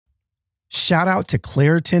shout out to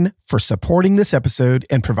Claritin for supporting this episode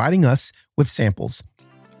and providing us with samples.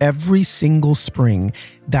 Every single spring,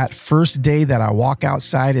 that first day that I walk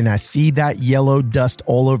outside and I see that yellow dust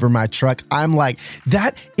all over my truck, I'm like,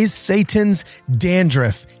 that is Satan's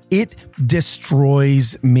dandruff. It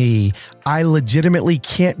destroys me. I legitimately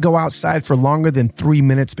can't go outside for longer than 3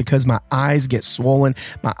 minutes because my eyes get swollen,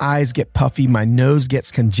 my eyes get puffy, my nose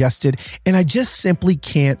gets congested, and I just simply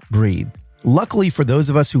can't breathe. Luckily for those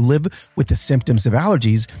of us who live with the symptoms of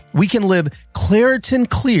allergies, we can live Claritin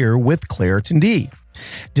Clear with Claritin D.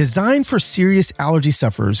 Designed for serious allergy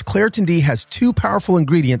sufferers, Claritin D has 2 powerful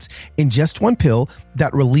ingredients in just one pill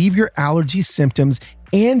that relieve your allergy symptoms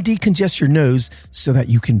and decongest your nose so that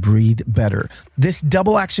you can breathe better. This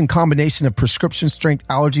double action combination of prescription strength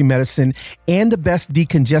allergy medicine and the best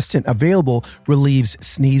decongestant available relieves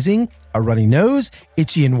sneezing, a runny nose,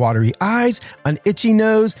 itchy and watery eyes, an itchy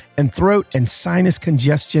nose and throat, and sinus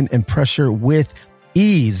congestion and pressure with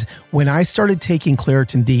ease. When I started taking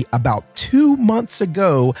Claritin D about 2 months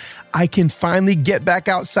ago, I can finally get back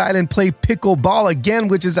outside and play pickleball again,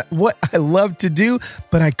 which is what I love to do,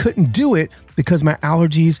 but I couldn't do it because my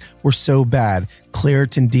allergies were so bad.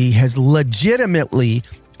 Claritin D has legitimately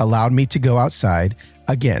allowed me to go outside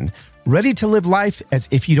again. Ready to live life as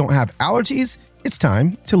if you don't have allergies? It's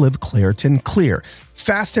time to live Claritin Clear.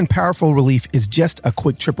 Fast and powerful relief is just a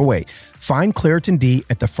quick trip away. Find Claritin D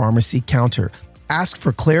at the pharmacy counter. Ask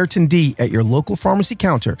for Claritin D at your local pharmacy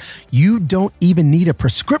counter. You don't even need a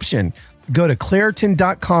prescription. Go to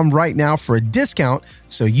Claritin.com right now for a discount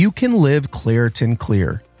so you can live Claritin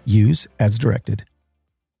Clear. Use as directed.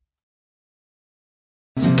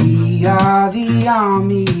 We are the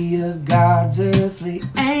army of God's earthly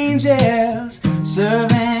angels,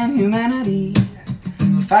 serving humanity,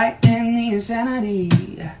 fighting the insanity,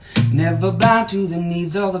 never blind to the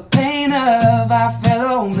needs or the pain of our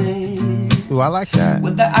fellow man. Ooh, I like that.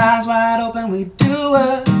 With the eyes wide open, we do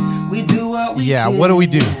what we Yeah, can. what do we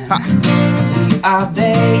do? Ha. We are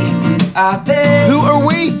they. Who are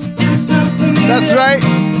we? That's right.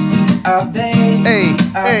 Are they?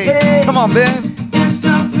 Hey, come on, Ben.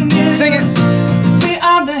 Sing it. We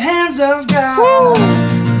are the hands of God. Woo.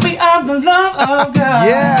 We are the love of God.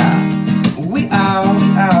 Yeah. We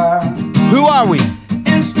are. Who are we?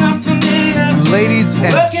 Instant familiar. Ladies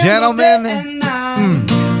and gentlemen,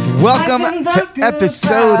 welcome to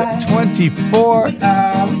episode 24.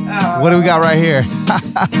 What do we got right here?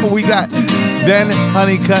 We got Ben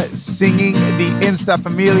Honeycutt singing the Insta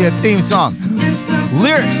Familia theme song.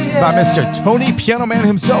 Lyrics by Mr. Tony Piano Man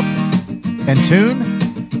himself. And tune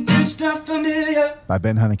by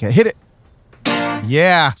Ben Honeycutt. Hit it.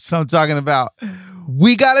 Yeah, that's what I'm talking about.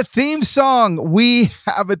 We got a theme song. We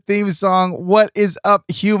have a theme song. What is up,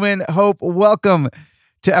 Human Hope? Welcome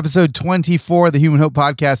to episode 24 of the Human Hope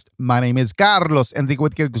Podcast. My name is Carlos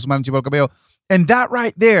Enrique Guzman Chibol Cabello. And that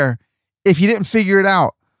right there, if you didn't figure it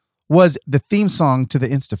out, was the theme song to the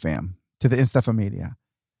InstaFam, to the Insta Familia.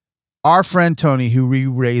 Our friend Tony, who we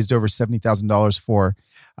raised over $70,000 for,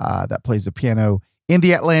 that plays the piano in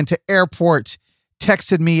the Atlanta airport,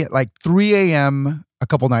 texted me at like 3 a.m. a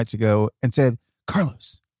couple nights ago and said,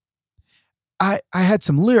 Carlos, I had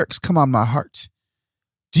some lyrics come on my heart.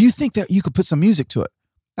 Do you think that you could put some music to it?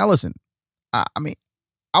 Now listen, I mean,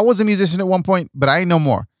 I was a musician at one point, but I ain't no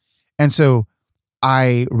more. And so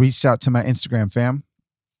I reached out to my Instagram fam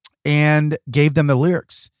and gave them the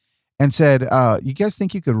lyrics and said, you guys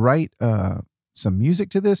think you could write some music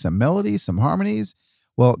to this, some melodies, some harmonies?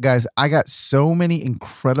 Well, guys, I got so many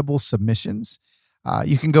incredible submissions.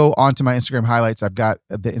 You can go onto my Instagram highlights. I've got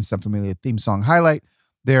the Instant Familia theme song highlight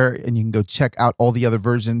there, and you can go check out all the other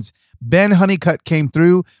versions. Ben Honeycutt came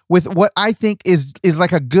through with what I think is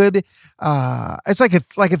like a good, it's like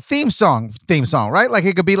a theme song, right? Like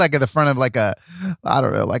it could be like at the front of like a, I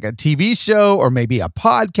don't know, like a TV show or maybe a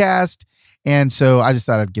podcast. And so I just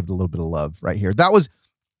thought I'd give it a little bit of love right here. That was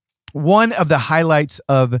one of the highlights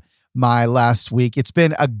of my last week. It's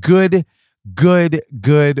been a good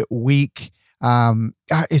week.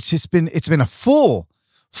 It's been a full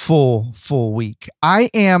week. I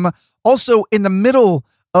am also in the middle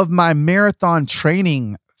of my marathon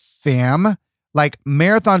training, fam, like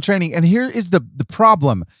marathon training. And here is the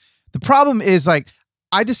problem. The problem is like,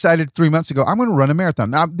 I decided 3 months ago, I'm going to run a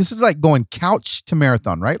marathon. Now this is like going couch to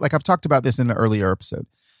marathon, right? Like I've talked about this in an earlier episode,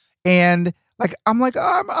 and like, I'm like,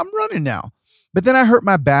 oh, I'm running now. But then I hurt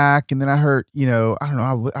my back, and then I hurt,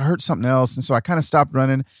 I hurt something else. And so I kind of stopped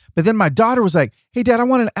running. But then my daughter was like, hey, Dad, I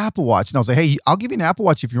want an Apple Watch. And I was like, hey, I'll give you an Apple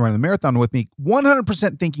Watch if you run the marathon with me.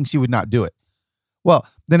 100% thinking she would not do it. Well,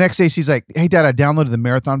 the next day she's like, hey, Dad, I downloaded the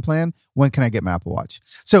marathon plan. When can I get my Apple Watch?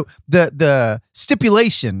 So the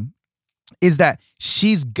stipulation is that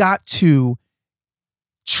she's got to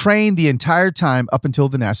train the entire time up until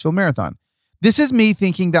the Nashville Marathon. This is me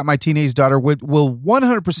thinking that my teenage daughter will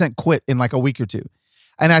 100% quit in like a week or two.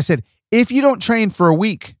 And I said, if you don't train for a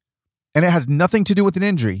week and it has nothing to do with an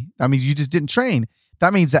injury, I mean, you just didn't train,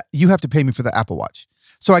 that means that you have to pay me for the Apple Watch.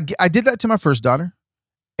 So I did that to my first daughter.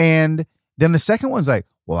 And then the second one's like,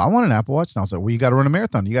 well, I want an Apple Watch. And I was like, well, you got to run a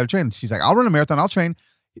marathon. You got to train. She's like, I'll run a marathon. I'll train.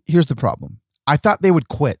 Here's the problem. I thought they would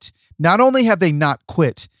quit. Not only have they not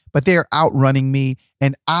quit, but they are outrunning me.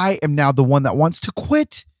 And I am now the one that wants to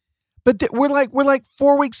quit. But we're like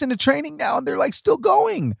 4 weeks into training now, and they're like still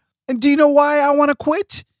going. And do you know why I want to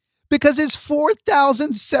quit? Because it's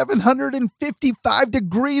 4,755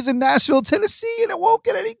 degrees in Nashville, Tennessee, and it won't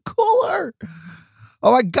get any cooler.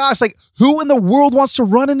 Oh my gosh, like who in the world wants to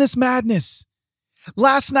run in this madness?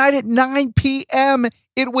 Last night at 9 p.m.,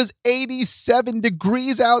 it was 87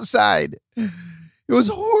 degrees outside. It was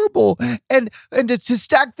horrible. And to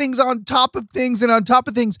stack things on top of things and on top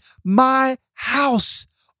of things, my house,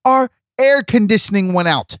 our air conditioning went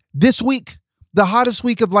out this week, the hottest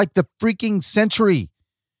week of like the freaking century.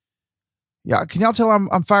 Yeah, can y'all tell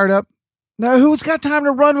I'm fired up? Now, who's got time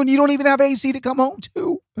to run when you don't even have AC to come home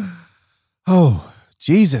to? Oh,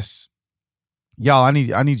 Jesus. Y'all, I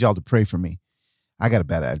need y'all to pray for me. I got a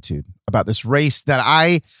bad attitude about this race that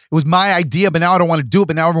it was my idea, but now I don't want to do it,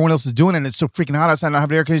 but now everyone else is doing it, and it's so freaking hot outside, and I don't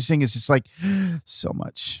have air conditioning. It's just like so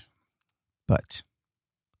much. But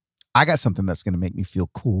I got something that's going to make me feel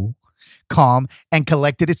cool, calm, and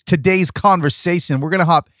collected. It's today's conversation. We're going to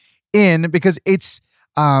hop in because it's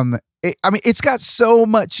got so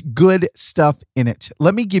much good stuff in it.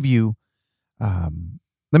 Let me get you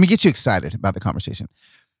excited about the conversation.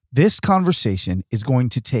 This conversation is going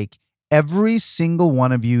to take every single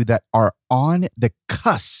one of you that are on the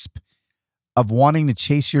cusp of wanting to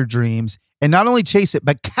chase your dreams, and not only chase it,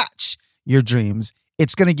 but catch your dreams.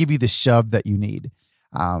 It's going to give you the shove that you need.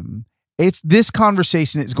 This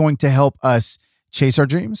conversation is going to help us chase our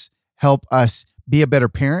dreams, help us be a better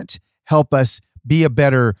parent, help us be a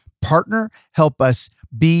better partner, help us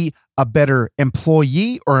be a better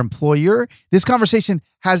employee or employer. This conversation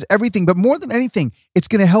has everything, but more than anything, it's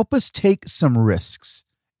going to help us take some risks.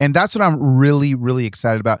 And that's what I'm really, really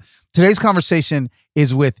excited about. Today's conversation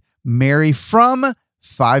is with Mary from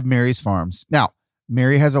 5 Mary's Farms. Now,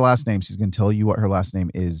 Mary has a last name. She's going to tell you what her last name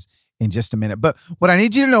is in just a minute. But what I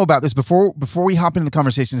need you to know about this before we hop into the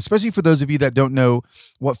conversation, especially for those of you that don't know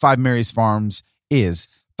what 5 Mary's Farms is,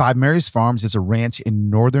 5 Mary's Farms is a ranch in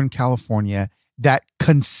Northern California that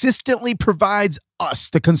consistently provides us,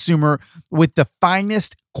 the consumer, with the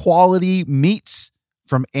finest quality meats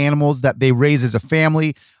from animals that they raise as a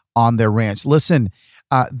family on their ranch. Listen,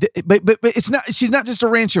 but it's not. She's not just a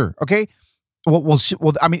rancher, okay? Well,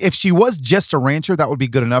 I mean, if she was just a rancher, that would be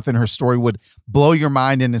good enough, and her story would blow your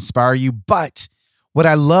mind and inspire you. But what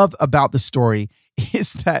I love about the story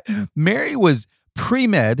is that Mary was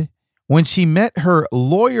pre-med when she met her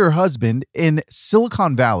lawyer husband in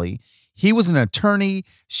Silicon Valley. He was an attorney.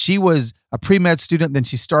 She was a pre-med student. Then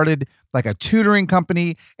she started like a tutoring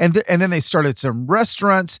company, and then they started some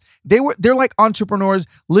restaurants. They're like entrepreneurs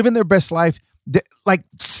living their best life, like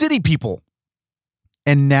city people.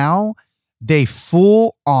 And now they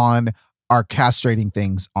full on are castrating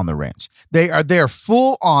things on the ranch. They're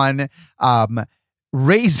full on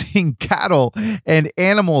raising cattle and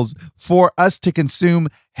animals for us to consume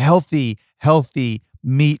healthy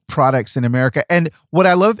meat products in America. And what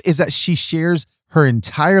I love is that she shares her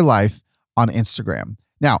entire life on Instagram.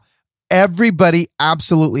 Now, everybody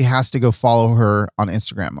absolutely has to go follow her on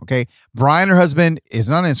Instagram, okay? Brian, her husband,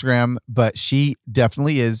 isn't on Instagram, but she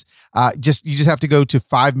definitely is. You just have to go to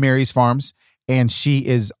 5 Mary's Farms, and she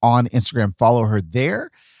is on Instagram. Follow her there.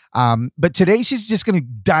 But today she's just going to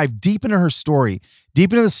dive deep into her story,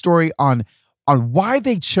 deep into the story on why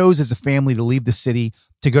they chose as a family to leave the city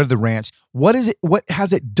to go to the ranch. What is it? What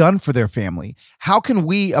has it done for their family? How can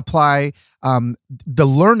we apply the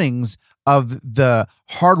learnings of the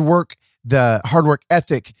hard work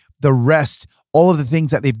ethic, the rest, all of the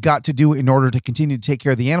things that they've got to do in order to continue to take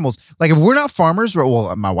care of the animals? Like if we're not farmers,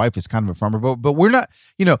 well, my wife is kind of a farmer, but we're not,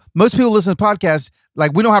 most people listen to podcasts,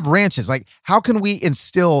 like we don't have ranches. Like how can we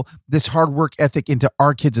instill this hard work ethic into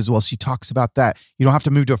our kids as well? She talks about that. You don't have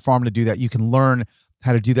to move to a farm to do that. You can learn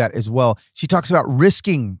how to do that as well. She talks about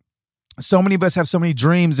risking. So many of us have so many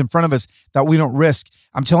dreams in front of us that we don't risk.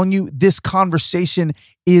 I'm telling you, this conversation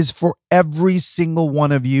is for every single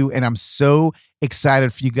one of you. And I'm so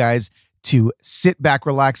excited for you guys to sit back,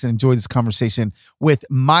 relax, and enjoy this conversation with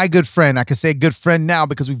my good friend. I can say good friend now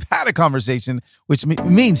because we've had a conversation, which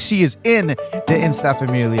means she is in the Insta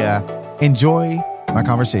Familia. Enjoy my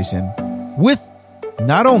conversation with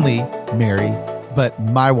not only Mary, but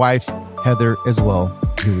my wife, Heather, as well.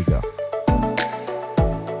 Here we go.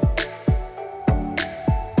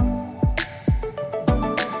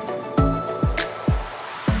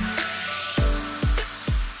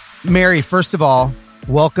 Mary, first of all,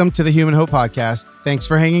 welcome to the Human Hope Podcast. Thanks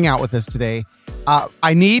for hanging out with us today.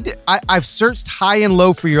 I've searched high and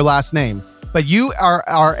low for your last name, but you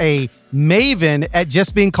are a maven at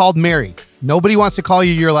just being called Mary. Nobody wants to call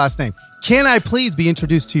you your last name. Can I please be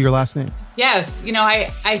introduced to your last name? Yes.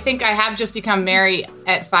 I think I have just become Mary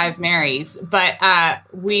at 5 Marys, but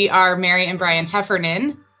we are Mary and Brian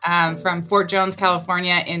Heffernan from Fort Jones,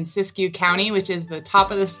 California in Siskiyou County, which is the top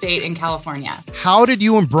of the state in California. How did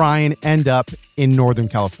you and Brian end up in Northern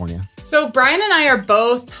California? So Brian and I are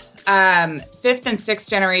both fifth and sixth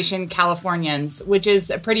generation Californians, which is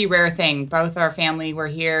a pretty rare thing. Both our family were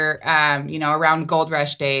here, around Gold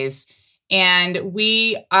Rush days. And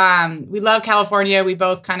we love California. We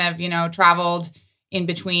both kind of, traveled in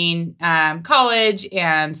between college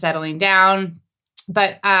and settling down.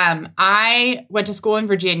 But I went to school in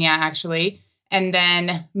Virginia, actually, and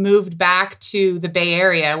then moved back to the Bay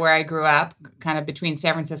Area where I grew up, kind of between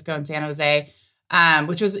San Francisco and San Jose,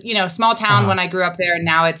 which was, small town when I grew up there. And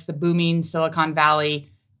now it's the booming Silicon Valley,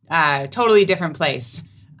 totally different place.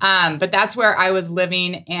 But that's where I was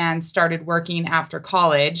living and started working after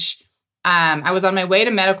college. I was on my way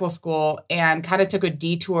to medical school and kind of took a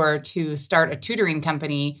detour to start a tutoring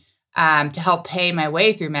company to help pay my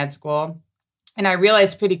way through med school. And I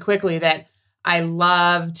realized pretty quickly that I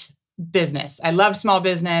loved business. I loved small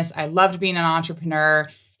business. I loved being an entrepreneur.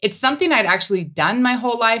 It's something I'd actually done my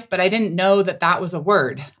whole life, but I didn't know that that was a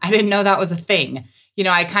word. I didn't know that was a thing.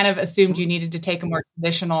 I kind of assumed you needed to take a more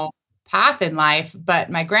traditional path in life, but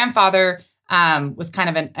my grandfather was kind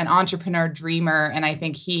of an entrepreneur dreamer, and I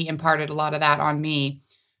think he imparted a lot of that on me.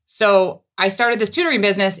 So I started this tutoring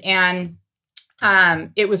business, and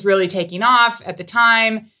it was really taking off at the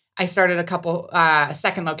time. I started a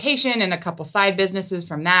second location and a couple side businesses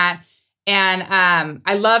from that. And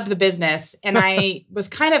I loved the business. And I was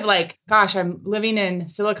kind of like, gosh, I'm living in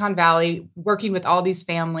Silicon Valley, working with all these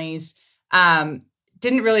families.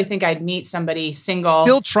 Didn't really think I'd meet somebody single.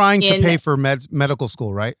 Still trying to pay for medical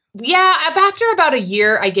school, right? Yeah. After about a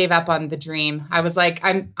year, I gave up on the dream. I was like,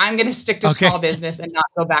 I'm going to stick to small business and not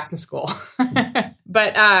go back to school.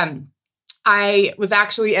 But I was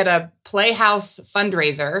actually at a Playhouse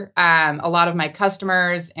fundraiser. A lot of my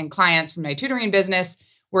customers and clients from my tutoring business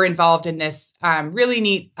were involved in this really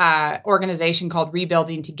neat organization called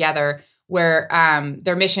Rebuilding Together, where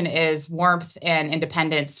their mission is warmth and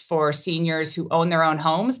independence for seniors who own their own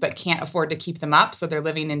homes but can't afford to keep them up. So they're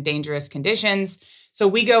living in dangerous conditions. So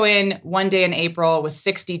we go in one day in April with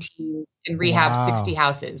 60 teams and rehab 60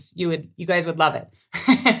 houses. You guys would love it.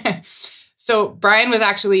 So Brian was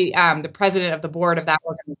actually the president of the board of that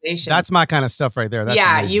organization. That's my kind of stuff right there. That's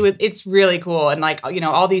amazing. It's really cool. And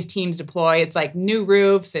all these teams deploy. It's like new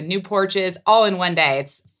roofs and new porches all in one day.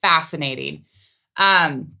 It's fascinating.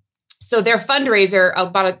 So their fundraiser,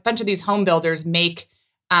 about a bunch of these home builders make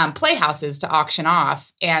playhouses to auction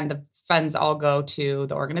off, and the funds all go to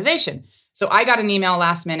the organization. So I got an email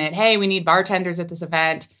last minute. Hey, we need bartenders at this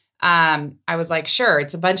event. I was like, sure,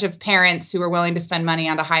 it's a bunch of parents who are willing to spend money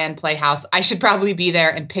on a high-end playhouse. I should probably be there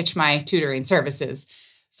and pitch my tutoring services.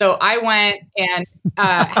 So I went, and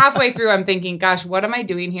halfway through, I'm thinking, gosh, what am I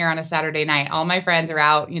doing here on a Saturday night? All my friends are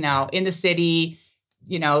out, in the city,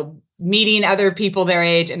 meeting other people their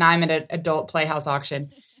age, and I'm at an adult playhouse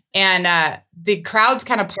auction. And the crowds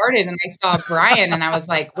kind of parted, and I saw Brian, and I was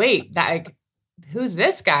like, wait, who's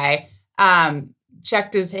this guy?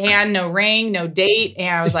 Checked his hand, no ring, no date.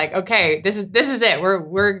 And I was like, okay, this is it.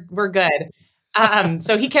 We're good.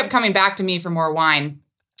 So he kept coming back to me for more wine.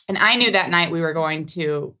 And I knew that night we were going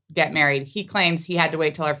to get married. He claims he had to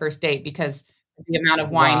wait till our first date because the amount of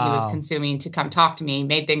wine he was consuming to come talk to me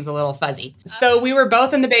made things a little fuzzy. So we were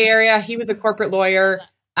both in the Bay Area. He was a corporate lawyer.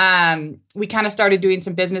 We kind of started doing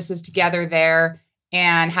some businesses together there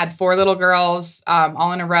and had 4 little girls,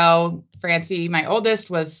 all in a row. Francie, my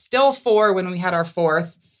oldest, was still 4 when we had our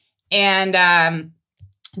 4th. And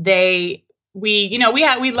we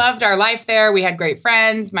loved our life there. We had great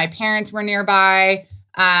friends. My parents were nearby.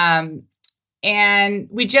 And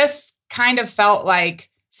we just kind of felt like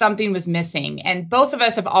something was missing. And both of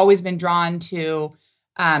us have always been drawn to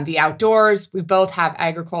the outdoors. We both have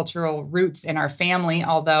agricultural roots in our family,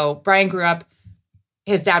 although Brian grew up,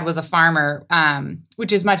 his dad was a farmer,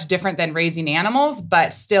 which is much different than raising animals,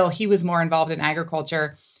 but still he was more involved in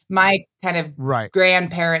agriculture. My kind of great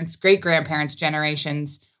grandparents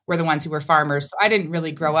generations were the ones who were farmers. So I didn't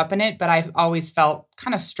really grow up in it, but I've always felt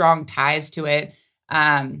kind of strong ties to it.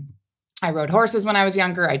 I rode horses when I was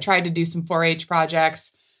younger. I tried to do some 4-H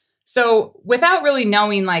projects. So without really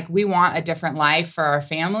knowing, like, we want a different life for our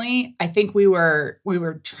family, I think we were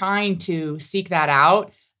trying to seek that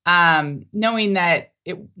out, knowing that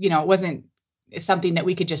it wasn't something that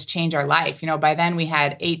we could just change our life. By then we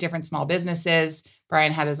had 8 different small businesses.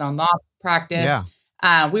 Brian had his own law practice. Yeah.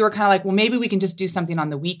 We were kind of like, well, maybe we can just do something on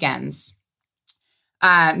the weekends.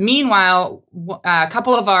 Meanwhile, a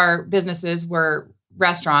couple of our businesses were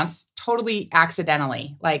restaurants, totally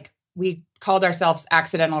accidentally. Like, we called ourselves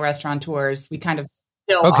accidental restaurateurs. We kind of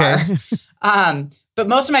still are. But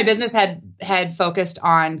most of my business had focused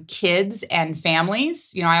on kids and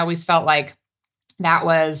families. I always felt like that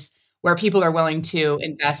was where people are willing to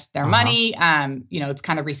invest their money. It's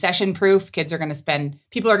kind of recession proof. People are going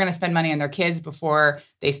to spend money on their kids before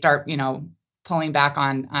they start, pulling back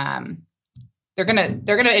on, they're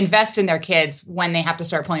going to invest in their kids when they have to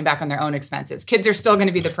start pulling back on their own expenses. Kids are still going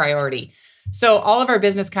to be the priority. So all of our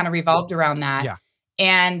business kind of revolved around that. Yeah.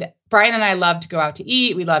 And Brian and I loved to go out to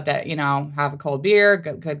eat. We loved to, have a cold beer,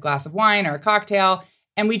 good glass of wine or a cocktail.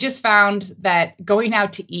 And we just found that going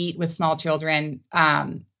out to eat with small children,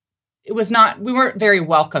 we weren't very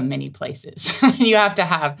welcome many places. You have to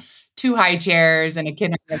have 2 high chairs and a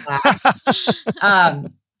kid in the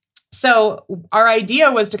lap. So our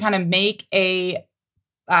idea was to kind of make a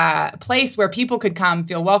place where people could come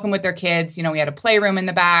feel welcome with their kids. We had a playroom in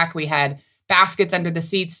the back. We had baskets under the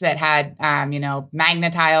seats that had,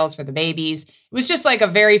 magnet tiles for the babies. It was just like a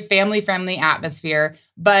very family-friendly atmosphere,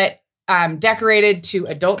 but decorated to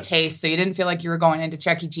adult taste. So you didn't feel like you were going into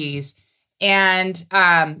Chuck E. Cheese. And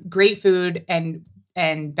great food and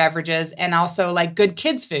beverages, and also like good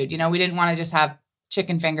kids food. We didn't want to just have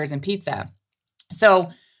chicken fingers and pizza. So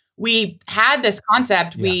we had this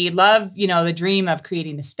concept. Yeah. We love, the dream of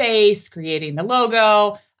creating the space, creating the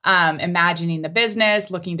logo, imagining the business,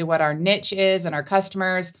 looking to what our niche is and our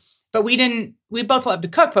customers. But we both love to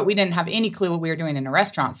cook, but we didn't have any clue what we were doing in a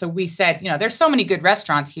restaurant. So we said, there's so many good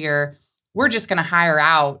restaurants here. We're just going to hire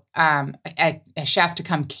out a chef to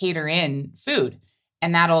come cater in food,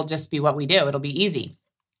 and that'll just be what we do. It'll be easy.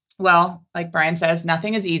 Well, like Brian says,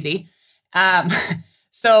 nothing is easy.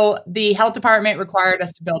 So the health department required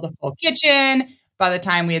us to build a full kitchen. By the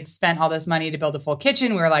time we had spent all this money to build a full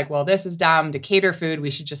kitchen, we were like, well, this is dumb to cater food.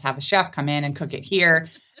 We should just have a chef come in and cook it here.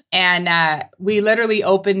 And we literally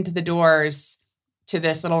opened the doors to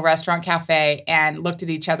this little restaurant cafe and looked at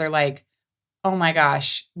each other like, oh my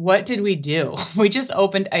gosh, what did we do? We just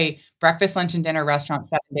opened a breakfast, lunch, and dinner restaurant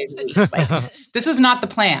 7 days a week. Like, this was not the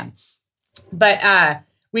plan. But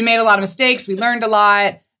we made a lot of mistakes. We learned a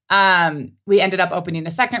lot. We ended up opening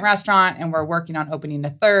a second restaurant, and we're working on opening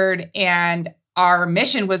a third. And our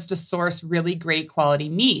mission was to source really great quality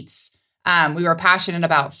meats. We were passionate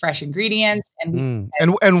about fresh ingredients. And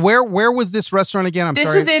where was this restaurant again?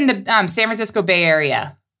 This was in the San Francisco Bay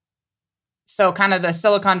Area. So kind of the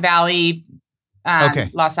Silicon Valley.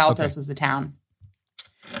 Los Altos was the town,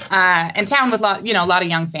 and town with a lot of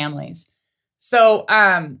young families. So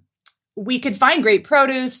we could find great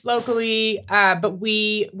produce locally, but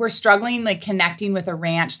we were struggling, like, connecting with a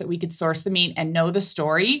ranch that we could source the meat and know the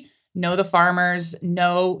story, know the farmers,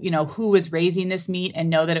 know who was raising this meat, and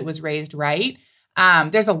know that it was raised right.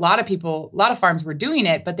 There's a lot of farms were doing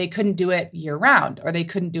it, but they couldn't do it year round, or they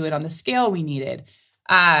couldn't do it on the scale we needed.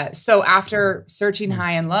 So after searching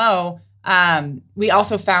high and low, we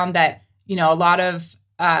also found that, a lot of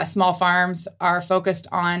small farms are focused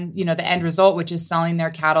on, the end result, which is selling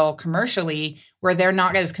their cattle commercially, where they're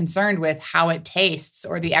not as concerned with how it tastes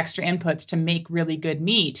or the extra inputs to make really good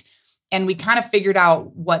meat. And we kind of figured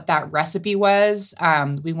out what that recipe was.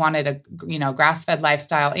 We wanted grass-fed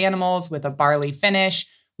lifestyle animals with a barley finish.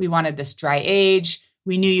 We wanted this dry age.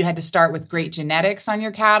 We knew you had to start with great genetics on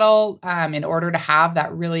your cattle in order to have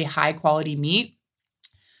that really high quality meat.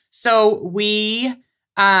 So we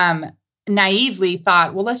naively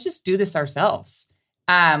thought, well, let's just do this ourselves.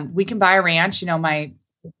 We can buy a ranch.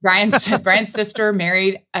 Brian's sister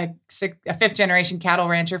married a 5th generation cattle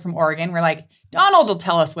rancher from Oregon. We're like, Donald will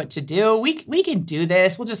tell us what to do. We can do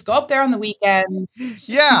this. We'll just go up there on the weekend.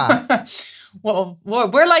 Yeah. Well,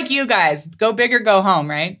 we're like you guys. Go big or go home,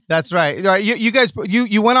 right? That's right. You guys,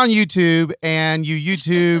 you went on YouTube and you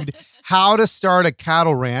YouTubed how to start a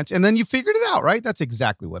cattle ranch, and then you figured it out, right? That's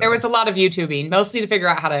exactly what there was. A lot of YouTubing, mostly to figure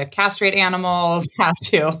out how to castrate animals,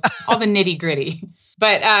 all the nitty gritty.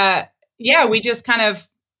 But we just kind of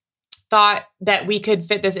thought that we could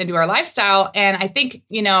fit this into our lifestyle. And I think,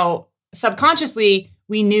 subconsciously,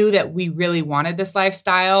 we knew that we really wanted this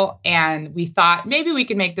lifestyle, and we thought maybe we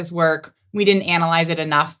could make this work. We didn't analyze it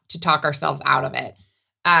enough to talk ourselves out of it.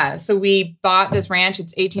 So we bought this ranch.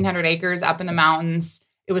 It's 1,800 acres up in the mountains.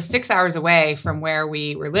 It was 6 hours away from where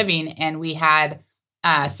we were living, and we had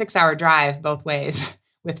a 6-hour drive both ways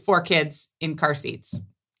with 4 kids in car seats.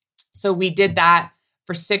 So we did that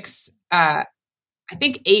for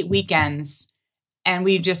 8 weekends, and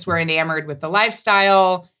we just were enamored with the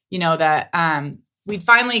lifestyle. We'd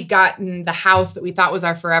finally gotten the house that we thought was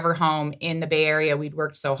our forever home in the Bay Area. We'd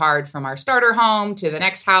worked so hard from our starter home to the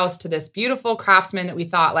next house to this beautiful Craftsman that we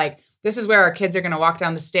thought, like, this is where our kids are going to walk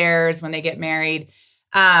down the stairs when they get married.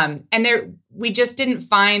 We just didn't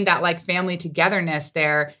find that like family togetherness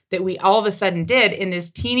there that we all of a sudden did in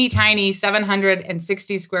this teeny tiny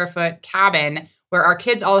 760 square foot cabin where our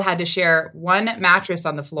kids all had to share one mattress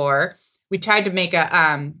on the floor. We tried to make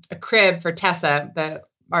a crib for Tessa,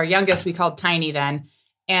 our youngest, we called Tiny then.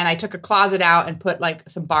 And I took a closet out and put like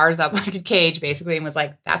some bars up, like a cage basically, and was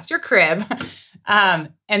like, that's your crib.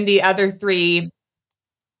 And the other 3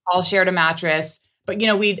 all shared a mattress. But,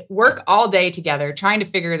 we'd work all day together trying to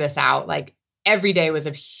figure this out. Like every day was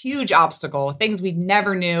a huge obstacle. Things we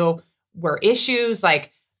never knew were issues.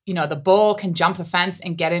 Like, the bull can jump the fence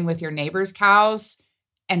and get in with your neighbor's cows.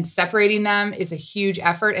 And separating them is a huge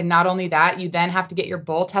effort. And not only that, you then have to get your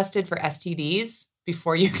bull tested for STDs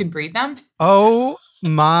before you can breed them. Oh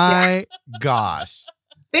my gosh.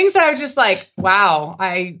 Things that I was just like, wow,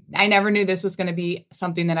 I never knew this was going to be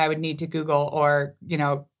something that I would need to Google or,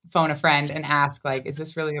 phone a friend and ask, like, is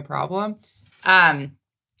this really a problem?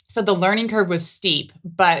 So the learning curve was steep,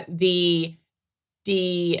 but the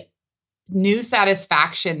new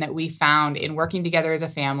satisfaction that we found in working together as a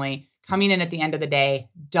family, coming in at the end of the day,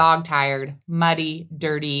 dog tired, muddy,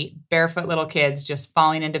 dirty, barefoot little kids just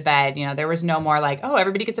falling into bed. There was no more like, oh,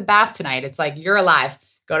 everybody gets a bath tonight. It's like, you're alive,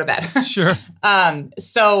 go to bed. Sure.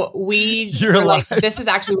 So we were like, this is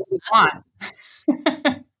actually what we want.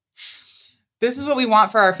 This is what we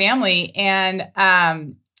want for our family. And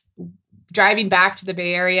driving back to the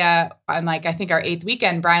Bay Area on I think our 8th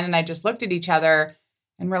weekend, Brian and I just looked at each other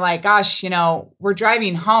and we're like, gosh, we're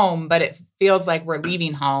driving home, but it feels like we're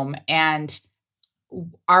leaving home. And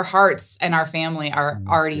our hearts and our family are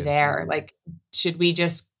already there. Like, should we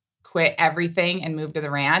just quit everything and move to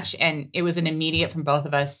the ranch? And it was an immediate from both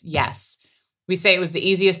of us. Yes. We say it was the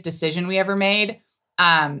easiest decision we ever made.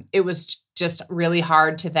 It was just really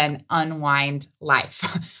hard to then unwind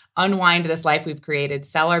this life we've created,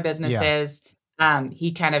 sell our businesses. Yeah.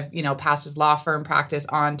 He kind of, passed his law firm practice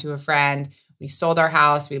on to a friend. We sold our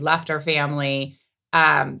house. We left our family.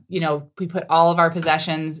 We put all of our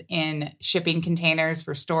possessions in shipping containers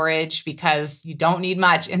for storage because you don't need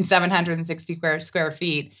much in 760 square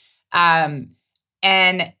feet. And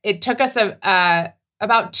it took us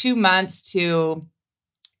about 2 months to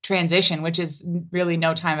transition, which is really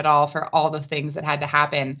no time at all for all the things that had to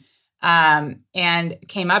happen. And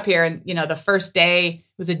came up here and, the first day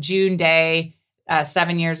was a June day,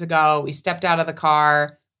 7 years ago. We stepped out of the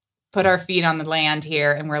car, put our feet on the land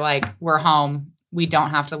here, and we're like, we're home. We don't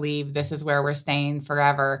have to leave. This is where we're staying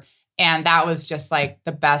forever. And that was just like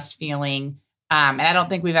the best feeling. And I don't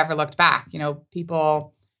think we've ever looked back.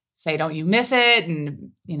 People say, don't you miss it?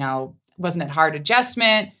 And, wasn't it hard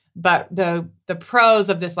adjustment? But the pros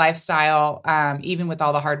of this lifestyle, even with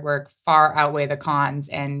all the hard work, far outweigh the cons.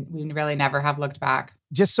 And we really never have looked back.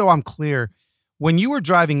 Just so I'm clear, when you were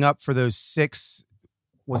driving up for those 6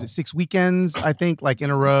 weekends, I think, like in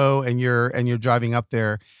a row, and you're driving up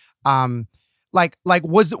there,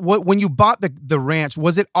 was it when you bought the ranch,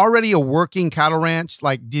 was it already a working cattle ranch?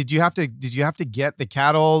 Like, did you have to get the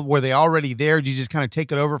cattle? Were they already there? Did you just kind of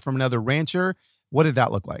take it over from another rancher? What did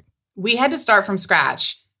that look like? We had to start from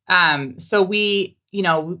scratch. So we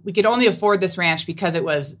could only afford this ranch because it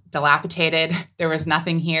was dilapidated. There was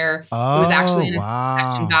nothing here. It was actually an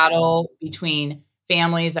succession battle between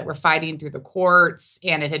families that were fighting through the courts,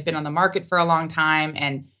 and it had been on the market for a long time.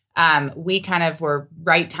 And we kind of were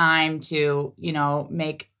right time to,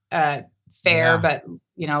 make a fair but,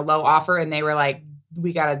 low offer. And they were like,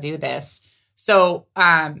 we got to do this. So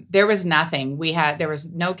there was nothing. There was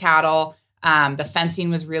no cattle. The fencing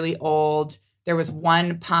was really old. There was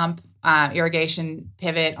one pump irrigation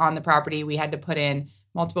pivot on the property. We had to put in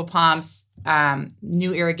multiple pumps,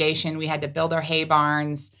 new irrigation. We had to build our hay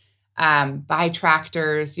barns, buy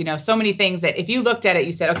tractors, so many things that if you looked at it,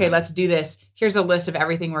 you said, okay, let's do this. Here's a list of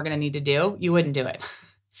everything we're going to need to do. You wouldn't do it.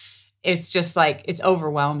 It's just like, it's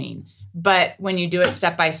overwhelming. But when you do it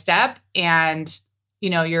step by step and,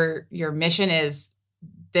 your mission is,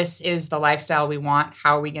 this is the lifestyle we want.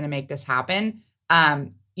 How are we going to make this happen?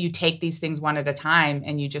 you take these things one at a time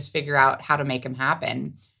and you just figure out how to make them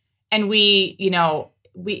happen. And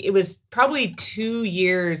it was probably 2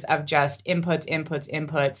 years of just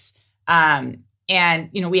inputs. And,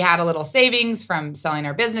 we had a little savings from selling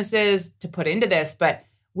our businesses to put into this, but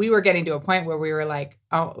we were getting to a point where we were like,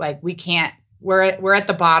 oh, like we can't, we're at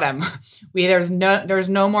the bottom. There's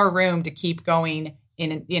no more room to keep going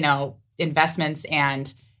in, investments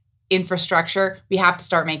and infrastructure. We have to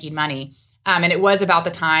start making money. And it was about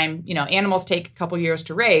the time, animals take a couple years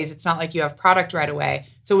to raise. It's not like you have product right away.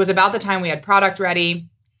 So it was about the time we had product ready.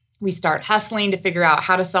 We start hustling to figure out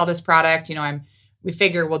how to sell this product. We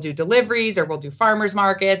figure we'll do deliveries or we'll do farmers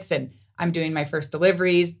markets. And I'm doing my first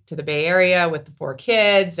deliveries to the Bay Area with the 4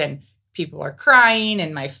 kids, and people are crying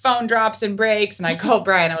and my phone drops and breaks. And I called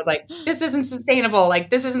Brian. I was like, this isn't sustainable.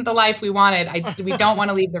 Like, this isn't the life we wanted. We don't want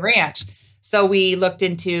to leave the ranch. So we looked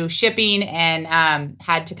into shipping and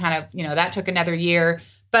had to kind of, that took another year.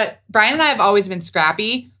 But Brian and I have always been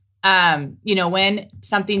scrappy. When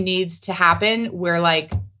something needs to happen, we're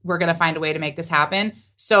like, we're going to find a way to make this happen.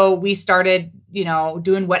 So we started,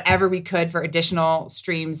 doing whatever we could for additional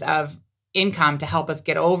streams of income to help us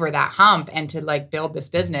get over that hump and to like build this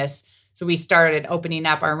business. So we started opening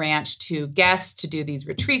up our ranch to guests to do these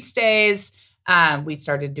retreat stays. We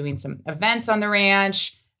started doing some events on the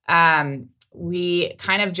ranch. We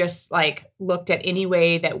kind of just like looked at any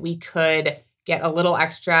way that we could get a little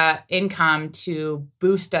extra income to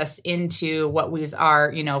boost us into what was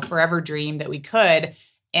our, forever dream that we could.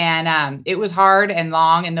 And it was hard and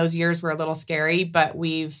long, and those years were a little scary, but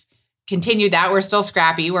we've continued that. We're still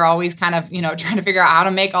scrappy. We're always kind of, trying to figure out how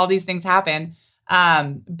to make all these things happen.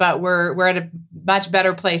 But we're at a much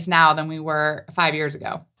better place now than we were 5 years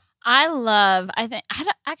ago.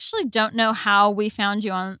 Actually don't know how we found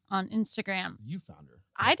you on Instagram. You found her.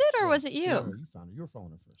 I did, or was it you? No, you found her. You were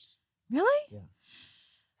following her first. Really? Yeah.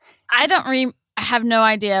 I have no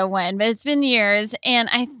idea when, but it's been years. And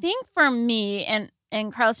I think for me, and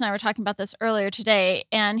Carlos and I were talking about this earlier today,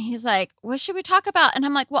 and he's like, what should we talk about? And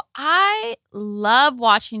I'm like, well, I love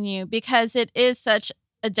watching you because it is such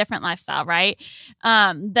a different lifestyle, right?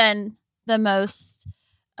 Than the most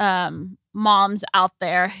moms out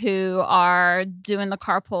there who are doing the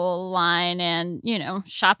carpool line and,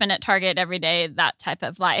 shopping at Target every day, that type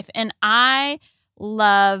of life. And I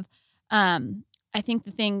love, I think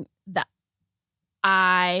the thing that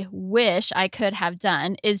I wish I could have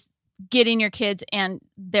done is getting your kids, and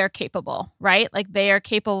they're capable, right? Like they are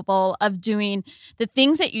capable of doing the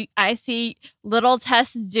things that I see little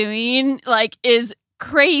Tess doing, like is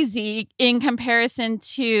crazy in comparison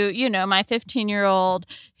to, my 15-year-old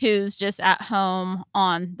who's just at home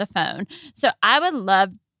on the phone. So I would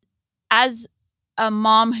love, as a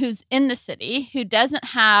mom who's in the city, who doesn't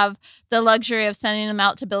have the luxury of sending them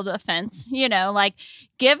out to build a fence, like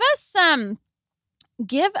give us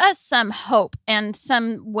some hope and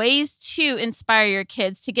some ways to inspire your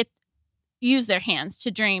kids to use their hands, to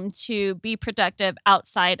dream, to be productive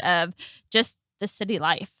outside of just the city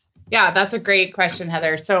life. Yeah, that's a great question,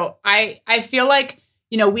 Heather. So I feel like,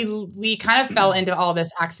 we kind of fell into all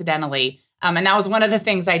this accidentally. And that was one of the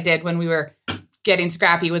things I did when we were getting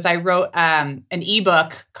scrappy was I wrote an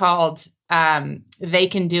ebook called They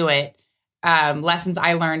Can Do It, Lessons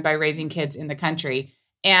I Learned by Raising Kids in the Country.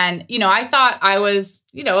 And, I thought I was,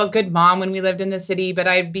 a good mom when we lived in the city, but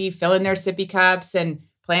I'd be filling their sippy cups and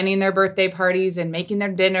planning their birthday parties and making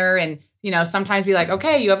their dinner and, sometimes be like,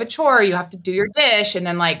 okay, you have a chore, you have to do your dish. And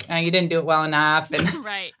then like, you didn't do it well enough. And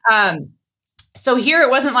right. So here it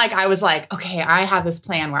wasn't like I was like, okay, I have this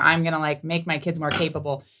plan where I'm going to like make my kids more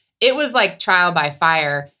capable. It was like trial by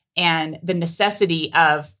fire and the necessity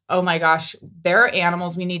of, oh my gosh, there are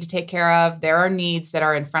animals we need to take care of. There are needs that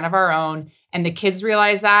are in front of our own. And the kids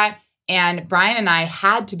realize that. And Brian and I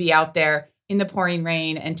had to be out there in the pouring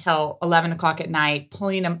rain until 11 o'clock at night,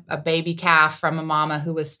 pulling a baby calf from a mama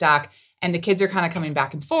who was stuck. And the kids are kind of coming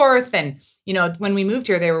back and forth. And, when we moved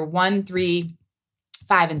here, they were 1, 3,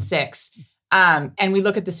 5, and 6. And we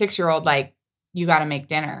look at the 6-year-old, like, you got to make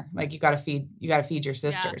dinner. Like, you got to feed your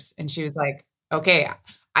sisters. Yeah. And she was like, okay,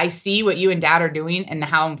 I see what you and dad are doing and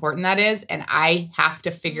how important that is. And I have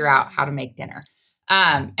to figure out how to make dinner.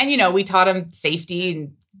 And, we taught them safety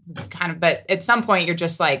and kind of, but at some point you're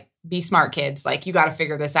just like, be smart kids. Like, you got to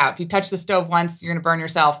figure this out. If you touch the stove once, you're going to burn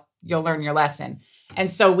yourself. You'll learn your lesson. And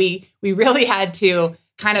so we really had to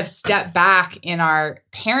kind of step back in our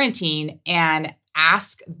parenting and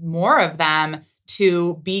ask more of them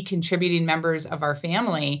to be contributing members of our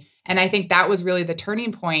family. And I think that was really the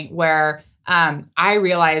turning point where I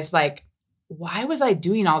realized, like, why was I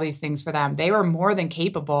doing all these things for them? They were more than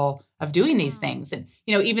capable of doing these things. And,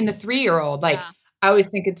 even the 3-year-old, like, I always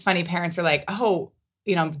think it's funny. Parents are like, oh,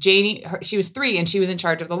 Janie, she was 3 and she was in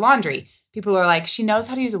charge of the laundry. People are like, she knows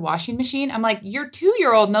how to use a washing machine. I'm like, your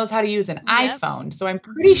 2-year-old knows how to use an iPhone. So I'm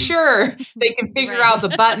pretty sure they can figure out the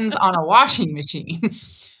buttons on a washing machine.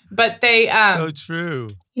 But they, so true.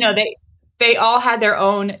 They all had their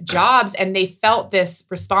own jobs and they felt this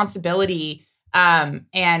responsibility and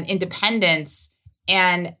independence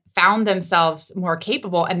and found themselves more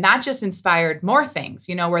capable. And that just inspired more things,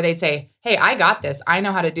 where they'd say, hey, I got this. I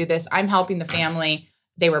know how to do this. I'm helping the family.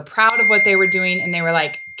 They were proud of what they were doing. And they were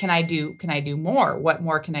like, can I do more? What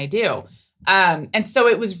more can I do? And so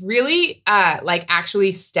it was really like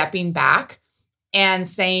actually stepping back and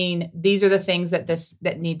saying, these are the things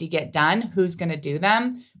that need to get done. Who's going to do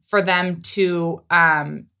them? For them to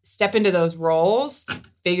step into those roles,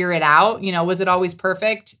 figure it out. Was it always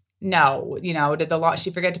perfect? No. Did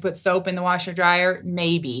she forget to put soap in the washer dryer?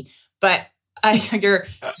 Maybe. But your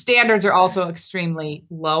standards are also extremely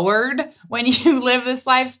lowered when you live this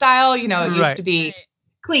lifestyle. It used to be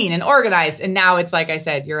clean and organized. And now it's like I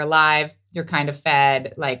said, you're alive, you're kind of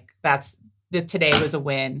fed. Like today was a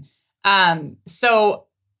win. So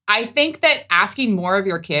I think that asking more of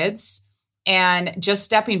your kids and just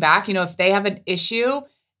stepping back, if they have an issue,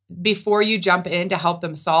 before you jump in to help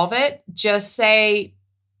them solve it, just say,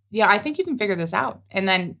 yeah, I think you can figure this out. And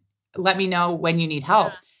then let me know when you need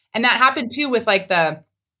help. Yeah. And that happened too with there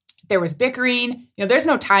was bickering. There's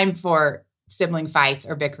no time for sibling fights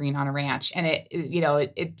or bickering on a ranch. And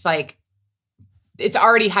it's like, it's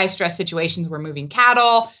already high stress situations. We're moving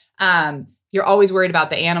cattle. You're always worried about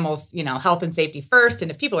the animals, health and safety first.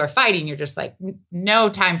 And if people are fighting, you're just like, no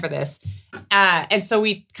time for this. And so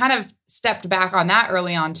we kind of stepped back on that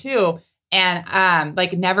early on too. And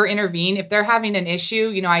never intervene. If they're having an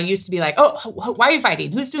issue, I used to be like, oh, why are you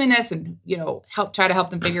fighting? Who's doing this? And, try to help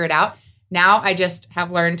them figure it out. Now I just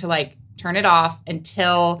have learned to turn it off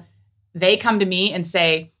until they come to me and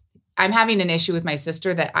say, I'm having an issue with my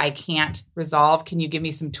sister that I can't resolve. Can you give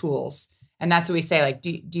me some tools? And that's what we say,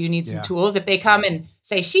 do you need some tools? If they come and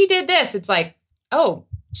say, she did this, it's like, oh,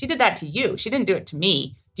 she did that to you. She didn't do it to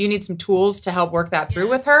me. Do you need some tools to help work that through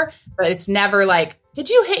with her? But it's never like, did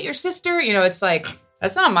you hit your sister? It's like,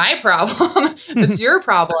 that's not my problem. That's your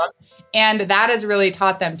problem. And that has really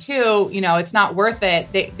taught them too, it's not worth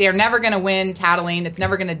it. They're never going to win tattling. It's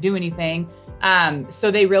never going to do anything. So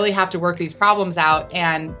they really have to work these problems out,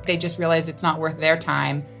 and they just realize it's not worth their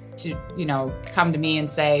time to, come to me and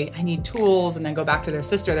say, I need tools, and then go back to their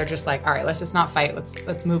sister. They're just like, all right, let's just not fight.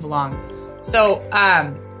 Let's move along. So,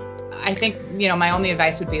 I think, my only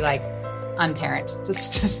advice would be unparent,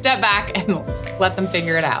 just step back and let them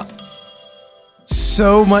figure it out.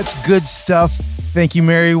 So much good stuff. Thank you,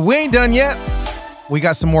 Mary. We ain't done yet. We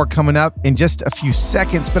got some more coming up in just a few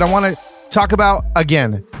seconds, but I want to talk about,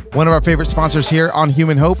 again, one of our favorite sponsors here on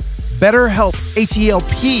Human Hope, BetterHelp,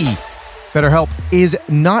 H-E-L-P. BetterHelp is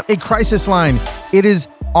not a crisis line. It is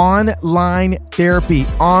online therapy,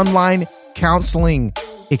 online counseling.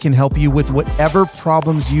 It can help you with whatever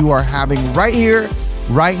problems you are having right here,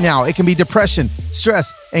 right now. It can be depression,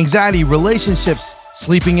 stress, anxiety, relationships,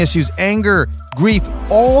 sleeping issues, anger, grief,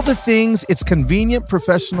 all the things. It's convenient,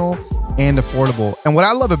 professional, and affordable. And what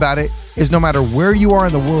I love about it is no matter where you are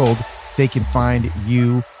in the world, they can find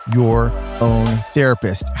you your own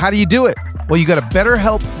therapist. How do you do it? Well, you go to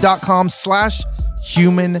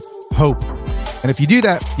betterhelp.com/humanhope. And if you do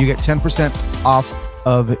that, you get 10% off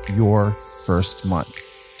of your first month.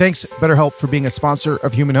 Thanks, BetterHelp, for being a sponsor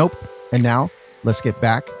of Human Hope. And now let's get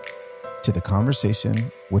back to the conversation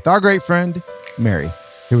with our great friend, Mary.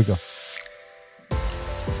 Here we go.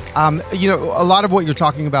 A lot of what you're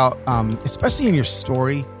talking about, especially in your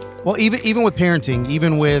story, well, even with parenting,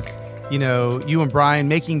 even with, you and Brian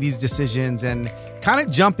making these decisions and kind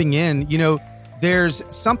of jumping in, there's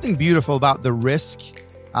something beautiful about the risk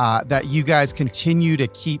that you guys continue to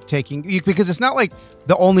keep taking, because it's not like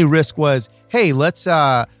the only risk was, hey, let's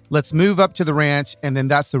move up to the ranch and then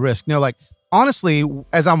that's the risk. No, honestly,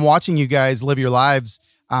 as I'm watching you guys live your lives,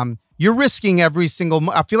 you're risking every single.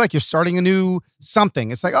 I feel like you're starting a new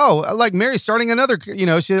something. It's like, like Mary's starting another,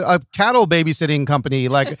 a cattle babysitting company,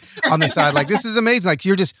 on the side. This is amazing.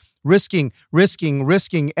 You're just risking,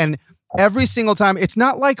 and every single time, it's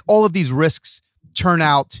not like all of these risks turn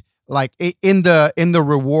out in the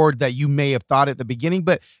reward that you may have thought at the beginning.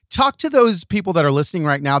 But talk to those people that are listening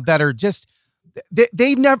right now that are just.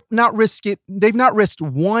 They've not risked it. They've not risked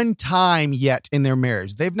one time yet in their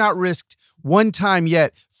marriage. They've not risked one time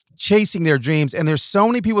yet chasing their dreams. And there's so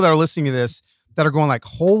many people that are listening to this that are going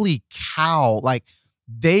holy cow,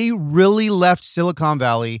 they really left Silicon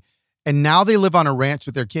Valley and now they live on a ranch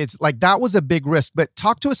with their kids. Like that was a big risk. But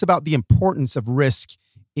talk to us about the importance of risk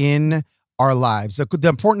in our lives, the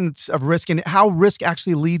importance of risk and how risk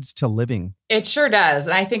actually leads to living. It sure does.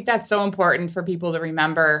 And I think that's so important for people to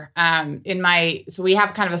remember. So we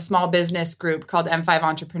have kind of a small business group called M5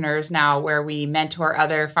 Entrepreneurs now, where we mentor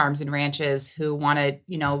other farms and ranches who want to,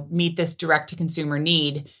 meet this direct to consumer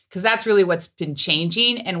need, because that's really what's been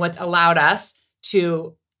changing and what's allowed us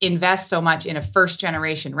to invest so much in a first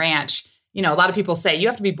generation ranch. A lot of people say you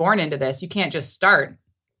have to be born into this. You can't just start,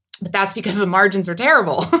 but that's because the margins are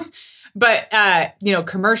terrible. But,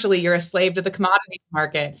 commercially, you're a slave to the commodity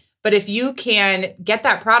market. But if you can get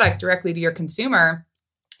that product directly to your consumer,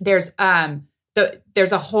 there's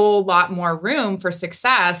a whole lot more room for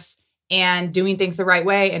success and doing things the right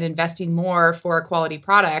way and investing more for a quality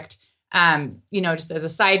product. Just as a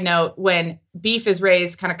side note, when beef is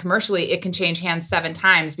raised kind of commercially, it can change hands 7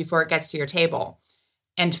 times before it gets to your table.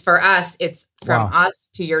 And for us, it's from us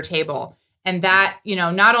to your table. And that,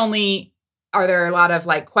 not only are there a lot of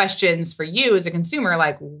like questions for you as a consumer,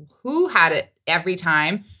 like who had it every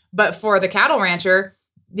time, but for the cattle rancher,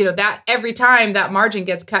 that every time that margin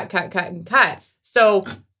gets cut. So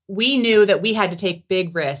we knew that we had to take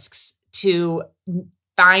big risks to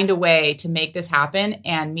find a way to make this happen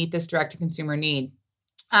and meet this direct to consumer need.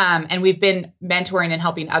 And we've been mentoring and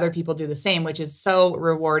helping other people do the same, which is so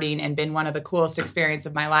rewarding and been one of the coolest experiences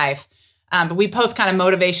of my life. But we post kind of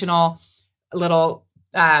motivational little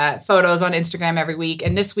photos on Instagram every week.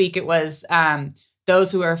 And this week it was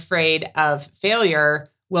those who are afraid of failure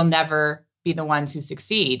will never be the ones who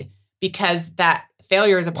succeed, because that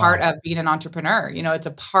failure is a part of being an entrepreneur. It's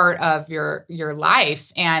a part of your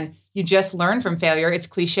life, and you just learn from failure. It's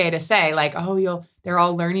cliche to say like, they're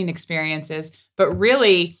all learning experiences, but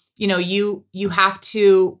really, you have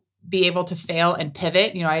to be able to fail and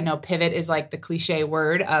pivot. I know pivot is like the cliche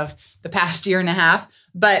word of the past year and a half,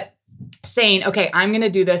 but saying, okay, I'm going to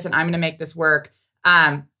do this and I'm going to make this work.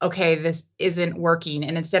 Okay, this isn't working.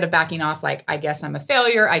 And instead of backing off, like, I guess I'm a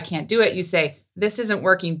failure, I can't do it, you say, this isn't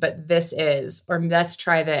working, but this is, or let's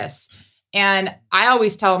try this. And I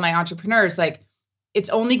always tell my entrepreneurs, like, it's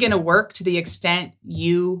only going to work to the extent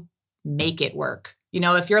you make it work.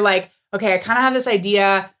 If you're like, okay, I kind of have this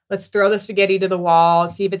idea, let's throw the spaghetti to the wall,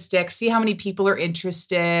 see if it sticks, see how many people are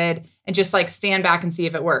interested, and just like stand back and see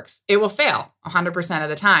if it works. It will fail 100% of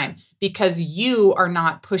the time because you are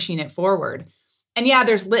not pushing it forward. And yeah,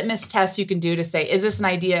 there's litmus tests you can do to say, is this an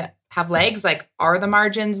idea have legs? Like, are the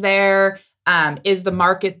margins there? Is the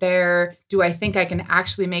market there? Do I think I can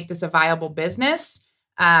actually make this a viable business?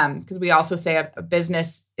 Because we also say a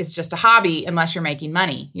business is just a hobby unless you're making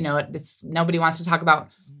money. It's nobody wants to talk about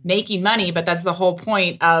making money, but that's the whole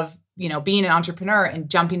point of, being an entrepreneur and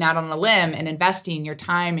jumping out on a limb and investing your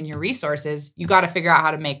time and your resources. You got to figure out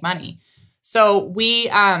how to make money. So we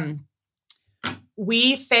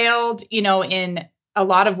failed, in a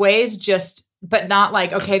lot of ways, but not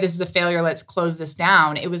like, okay, this is a failure, let's close this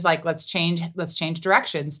down. It was like, let's change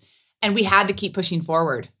directions. And we had to keep pushing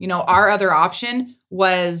forward. Our other option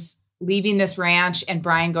was leaving this ranch and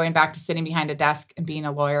Brian going back to sitting behind a desk and being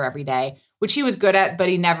a lawyer every day, which he was good at, but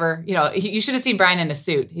he never, you should have seen Brian in a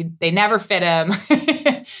suit. They never fit him.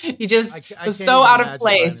 He just was so out of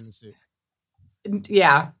place.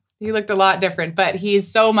 Yeah, he looked a lot different, but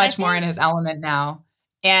he's so much more in his element now.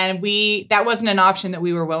 And that wasn't an option that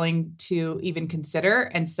we were willing to even consider.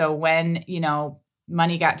 And so when,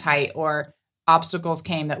 money got tight or obstacles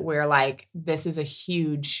came that we're like, this is a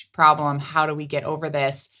huge problem, how do we get over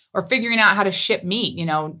this? Or figuring out how to ship meat.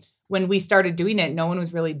 When we started doing it, no one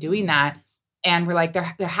was really doing that. And we're like,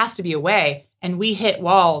 there has to be a way. And we hit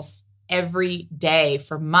walls every day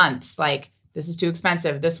for months. Like, this is too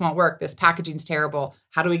expensive. This won't work. This packaging's terrible.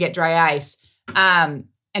 How do we get dry ice?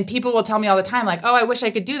 And people will tell me all the time, like, oh, I wish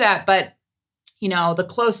I could do that. But, the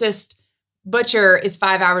closest butcher is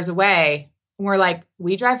 5 hours away. And we're like,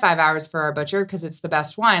 we drive 5 hours for our butcher because it's the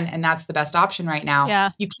best one. And that's the best option right now.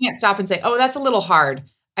 Yeah. You can't stop and say, oh, that's a little hard.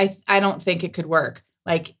 I don't think it could work.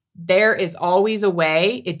 Like, there is always a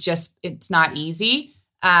way. It's not easy.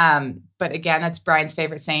 But again, that's Brian's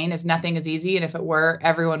favorite saying is nothing is easy. And if it were,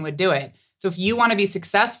 everyone would do it. So if you want to be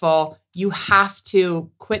successful, you have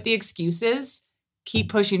to quit the excuses,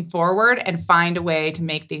 keep pushing forward and find a way to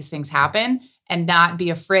make these things happen and not be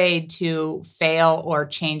afraid to fail or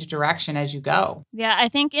change direction as you go. Yeah, I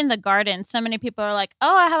think in the garden, so many people are like,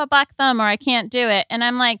 oh, I have a black thumb or I can't do it. And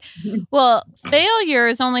I'm like, well, failure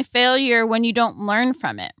is only failure when you don't learn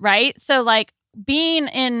from it, right? So like being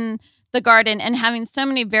in the garden and having so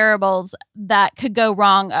many variables that could go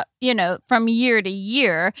wrong, from year to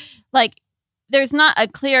year, like there's not a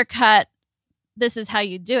clear cut this is how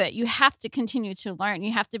you do it. You have to continue to learn.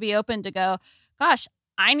 You have to be open to go, gosh,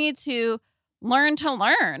 I need to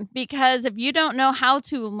learn, because if you don't know how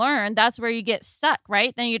to learn, that's where you get stuck,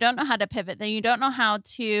 right? Then you don't know how to pivot. Then you don't know how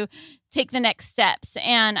to take the next steps.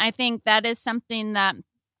 And I think that is something that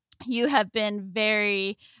you have been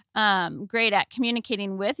very great at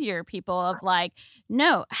communicating with your people of like,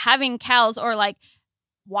 no, having cows or like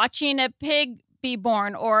watching a pig be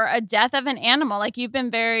born or a death of an animal. Like you've been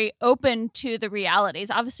very open to the realities.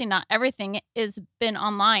 Obviously not everything is been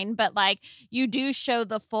online, but like you do show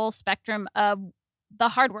the full spectrum of the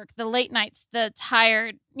hard work, the late nights, the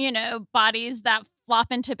tired, bodies that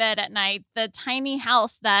flop into bed at night, the tiny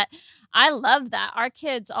house that I love that our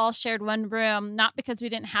kids all shared one room, not because we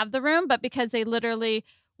didn't have the room, but because they literally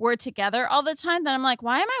were together all the time. Then I'm like,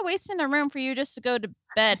 why am I wasting a room for you just to go to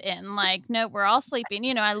bed in? Like, no, we're all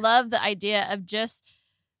sleeping. I love the idea of just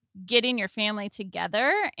getting your family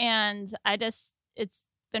together. And it's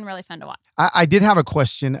been really fun to watch. I did have a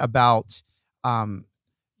question about,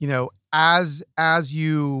 as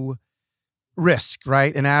you risk,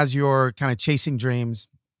 right? And as you're kind of chasing dreams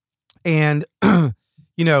and,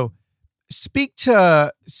 speak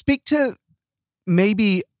to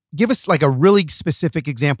maybe give us like a really specific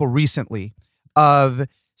example recently of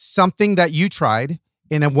something that you tried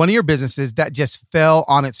in one of your businesses that just fell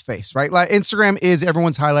on its face, right? Like Instagram is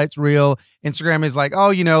everyone's highlights reel. Instagram is like,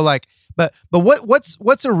 but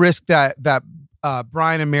what's a risk that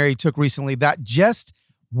Brian and Mary took recently that just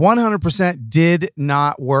 100% did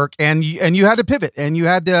not work, and you had to pivot and you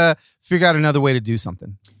had to figure out another way to do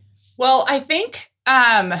something? Well, I think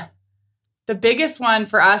the biggest one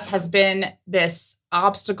for us has been this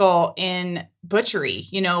obstacle in butchery,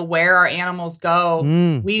 where our animals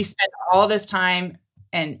go. We spend all this time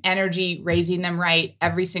and energy raising them right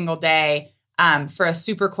every single day for a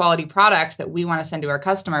super quality product that we want to send to our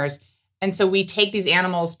customers. And so we take these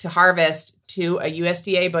animals to harvest to a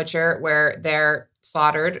USDA butcher where they're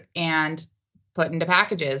slaughtered and put into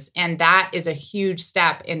packages. And that is a huge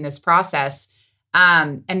step in this process.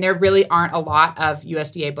 And there really aren't a lot of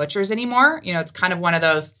USDA butchers anymore. It's kind of one of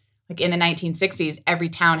those, like in the 1960s, every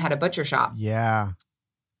town had a butcher shop. Yeah.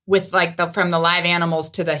 With like from the live animals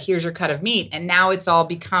to the here's your cut of meat. And now it's all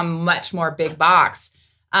become much more big box.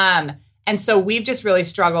 And so we've just really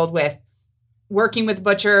struggled with working with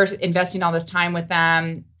butchers, investing all this time with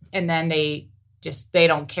them. And then they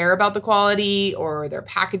don't care about the quality or their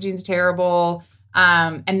packaging's terrible.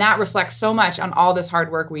 And that reflects so much on all this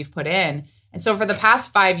hard work we've put in. And so for the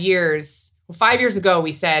past 5 years, 5 years ago,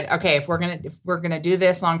 we said, okay, if we're going to do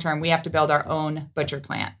this long term, we have to build our own butcher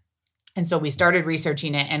plant. And so we started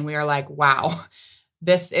researching it and we were like, wow,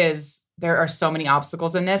 there are so many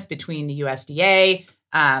obstacles in this between the USDA,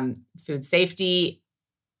 food safety,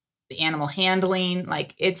 the animal handling.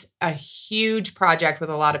 Like it's a huge project with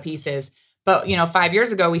a lot of pieces. But, 5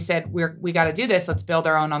 years ago, we said, we got to do this. Let's build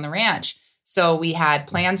our own on the ranch. So we had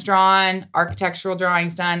plans drawn, architectural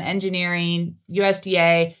drawings done, engineering,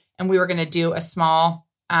 USDA, and we were going to do a small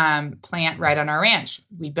plant right on our ranch.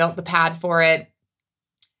 We built the pad for it.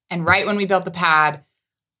 And right when we built the pad,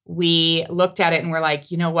 we looked at it and we're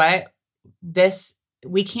like, you know what?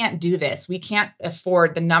 We can't do this. We can't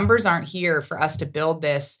afford, the numbers aren't here for us to build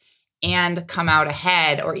this and come out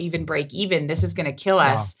ahead or even break even. This is going to kill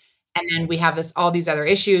us. And then we have all these other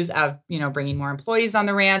issues of, bringing more employees on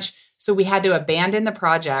the ranch. So we had to abandon the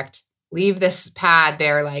project, leave this pad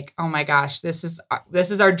there like, oh my gosh, this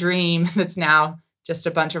is our dream. That's now just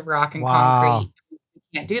a bunch of rock and concrete. We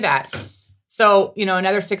can't do that. So,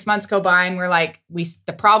 another 6 months go by and we're like,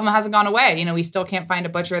 the problem hasn't gone away. We still can't find a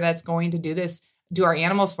butcher that's going to do our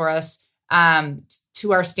animals for us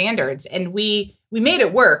to our standards. And we made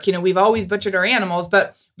it work. We've always butchered our animals,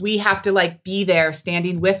 but we have to be there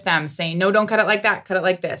standing with them saying, no, don't cut it like that. Cut it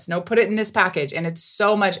like this. No, put it in this package. And it's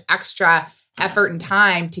so much extra effort and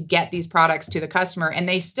time to get these products to the customer. And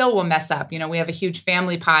they still will mess up. We have a huge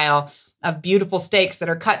family pile of beautiful steaks that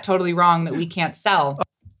are cut totally wrong that we can't sell.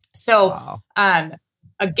 So,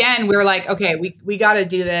 again, we were like, okay, we got to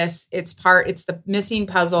do this. It's the missing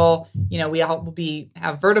puzzle. We all will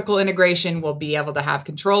have vertical integration. We'll be able to have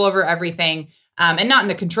control over everything. And not in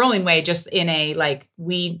a controlling way, just in a,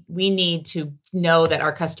 we need to know that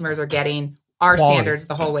our customers are getting our standards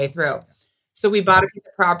the whole way through. So we bought a piece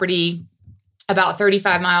of property about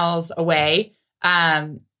 35 miles away.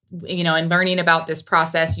 And learning about this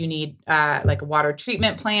process, you need a water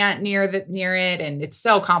treatment plant near it. And it's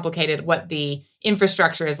so complicated what the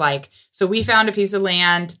infrastructure is like. So we found a piece of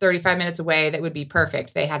land 35 minutes away that would be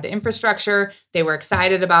perfect. They had the infrastructure. They were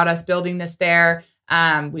excited about us building this there.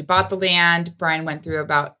 We bought the land. Brian went through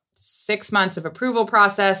about 6 months of approval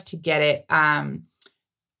process to get it,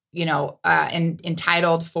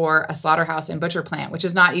 entitled for a slaughterhouse and butcher plant, which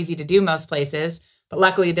is not easy to do most places. But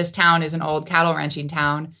luckily, this town is an old cattle ranching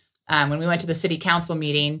town. When we went to the city council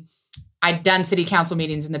meeting, I'd done city council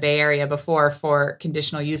meetings in the Bay Area before for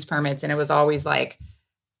conditional use permits, and it was always like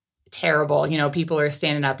terrible. People are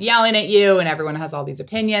standing up yelling at you, and everyone has all these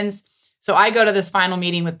opinions. So I go to this final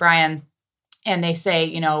meeting with Brian, and they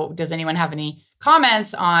say, does anyone have any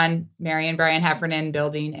comments on Mary and Brian Heffernan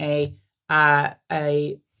building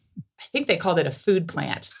I think they called it a food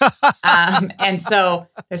plant. And so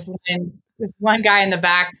there's this one guy in the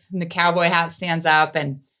back in the cowboy hat stands up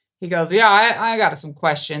and he goes, yeah, I got some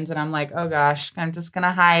questions. And I'm like, oh gosh, I'm just going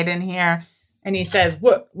to hide in here. And he says,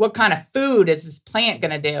 what kind of food is this plant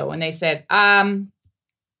going to do? And they said,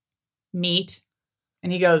 meat.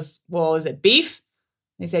 And he goes, well, is it beef?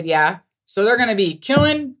 And they said, yeah. So they're going to be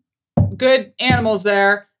killing good animals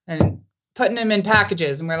there and putting them in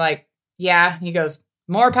packages. And we're like, yeah. And he goes,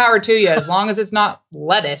 more power to you, as long as it's not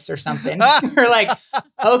lettuce or something. We're like,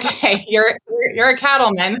 okay, you're a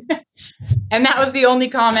cattleman. And that was the only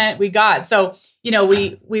comment we got. So,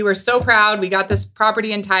 we were so proud. We got this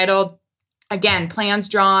property entitled. Again, plans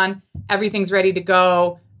drawn, everything's ready to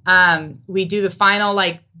go. We do the final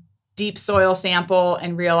deep soil sample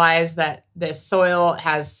and realize that this soil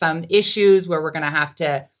has some issues where we're going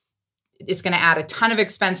to it's going to add a ton of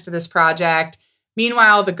expense to this project.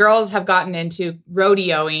 Meanwhile, the girls have gotten into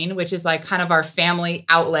rodeoing, which is kind of our family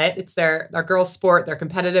outlet. It's their girls' sport. They're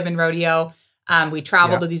competitive in rodeo. We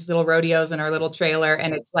travel to these little rodeos in our little trailer,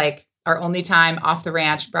 and it's our only time off the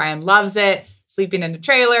ranch. Brian loves it, sleeping in a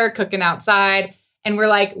trailer, cooking outside. And we're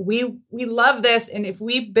like, we love this. And if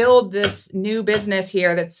we build this new business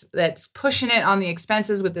here that's pushing it on the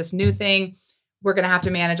expenses with this new thing, we're going to have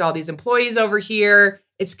to manage all these employees over here.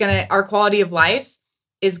 Our quality of life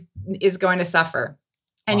is going to suffer.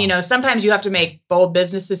 And, sometimes you have to make bold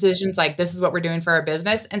business decisions like this is what we're doing for our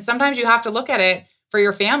business. And sometimes you have to look at it for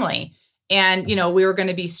your family. And, we were going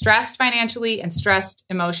to be stressed financially and stressed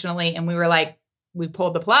emotionally. And we were like, we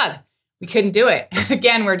pulled the plug. We couldn't do it.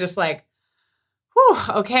 Again, we're just like, whew,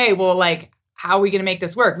 okay, well, how are we going to make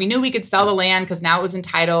this work? We knew we could sell the land because now it was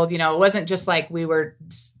entitled. It wasn't just like we were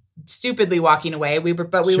stupidly walking away. We were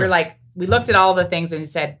like, we looked at all the things and we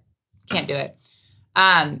said, can't do it.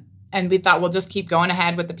 And we thought we'll just keep going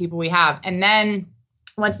ahead with the people we have. And then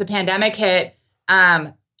once the pandemic hit,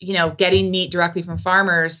 getting meat directly from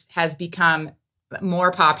farmers has become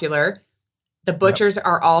more popular. The butchers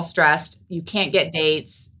are all stressed. You can't get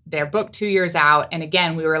dates. They're booked 2 years out. And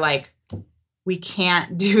again, we were like, we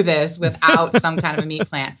can't do this without some kind of a meat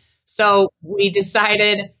plant. So we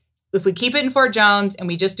decided if we keep it in Fort Jones and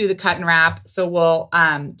we just do the cut and wrap, so we'll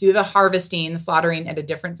do the harvesting, the slaughtering at a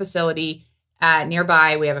different facility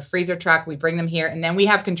nearby. We have a freezer truck. We bring them here. And then we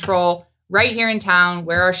have control right here in town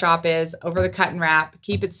where our shop is over the cut and wrap.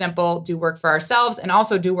 Keep it simple, do work for ourselves, and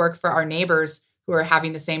also do work for our neighbors who are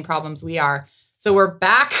having the same problems we are. So we're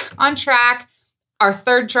back on track. Our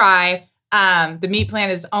third try. The meat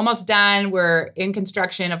plant is almost done. We're in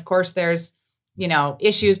construction. Of course, there's,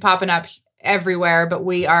 issues popping up everywhere, but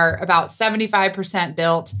we are about 75%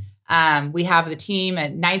 built. We have the team, a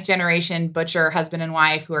 9th generation butcher, husband and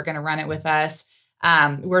wife, who are going to run it with us.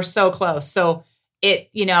 We're so close. So it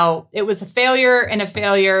was a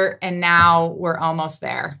failure, and now we're almost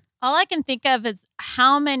there. All I can think of is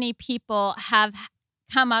how many people have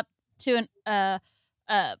come up to a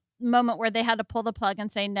moment where they had to pull the plug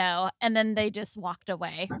and say no, and then they just walked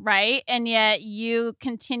away, right? And yet you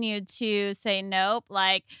continued to say nope,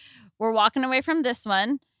 we're walking away from this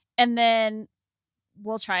one, and then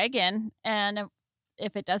we'll try again. And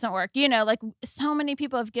if it doesn't work, so many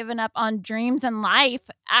people have given up on dreams and life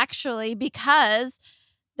actually because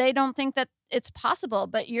they don't think that it's possible.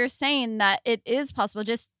 But you're saying that it is possible,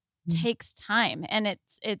 just takes time, and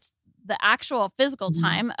it's the actual physical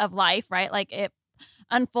time of life, right? It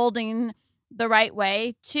unfolding the right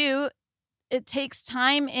way. Two, it takes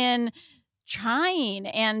time in trying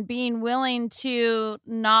and being willing to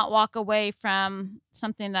not walk away from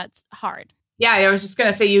something that's hard. Yeah, I was just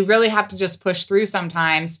going to say, you really have to just push through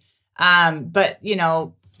sometimes. But,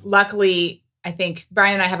 luckily, I think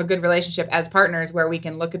Brian and I have a good relationship as partners where we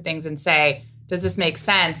can look at things and say, does this make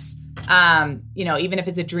sense? Even if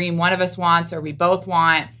it's a dream one of us wants or we both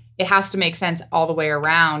want, it has to make sense all the way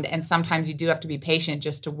around. And sometimes you do have to be patient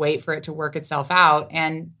just to wait for it to work itself out.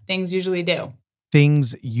 And things usually do.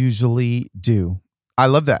 Things usually do. I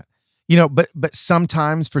love that. But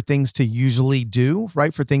sometimes for things to usually do,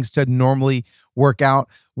 right, for things to normally work out,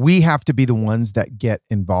 we have to be the ones that get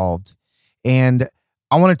involved. And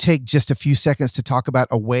I want to take just a few seconds to talk about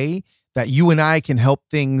a way that you and I can help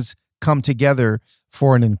things come together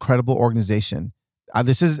for an incredible organization.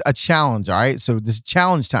 This is a challenge, all right? So this is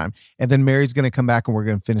challenge time. And then Mary's going to come back and we're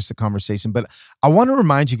going to finish the conversation. But I want to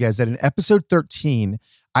remind you guys that in episode 13,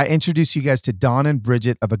 I introduced you guys to Don and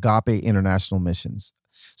Bridget of Agape International Missions.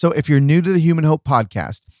 So if you're new to the Human Hope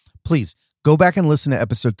podcast, please go back and listen to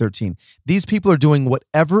episode 13. These people are doing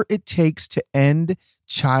whatever it takes to end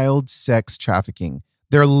child sex trafficking.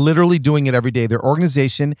 They're literally doing it every day. Their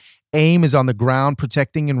organization, AIM, is on the ground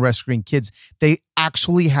protecting and rescuing kids. They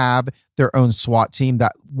actually have their own SWAT team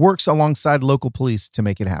that works alongside local police to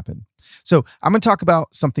make it happen. So I'm going to talk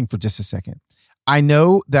about something for just a second. I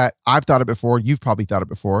know that I've thought it before. You've probably thought it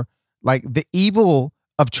before. Like, the evil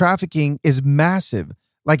of trafficking is massive.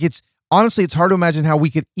 Like, honestly, it's hard to imagine how we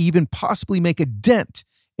could even possibly make a dent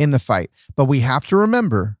in the fight. But we have to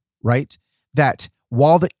remember, right, that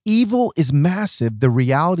while the evil is massive, the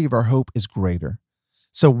reality of our hope is greater.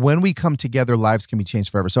 So when we come together, lives can be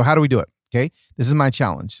changed forever. So how do we do it? Okay, this is my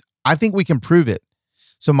challenge. I think we can prove it.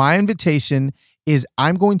 So my invitation is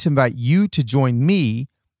I'm going to invite you to join me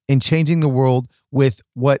in changing the world with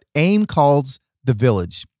what AIM calls the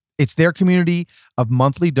Village. It's their community of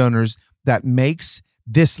monthly donors that makes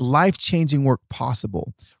this life-changing work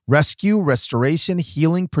possible. Rescue, restoration,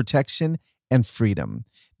 healing, protection, and freedom.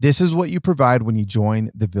 This is what you provide when you join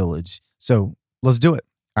the Village. So let's do it.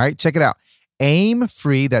 All right, check it out. AIM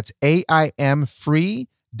free, that's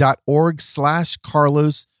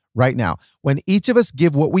AIMfree.org/Carlos right now. When each of us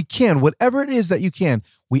give what we can, whatever it is that you can,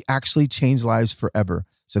 we actually change lives forever.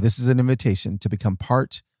 So this is an invitation to become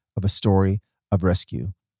part of a story of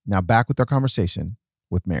rescue. Now back with our conversation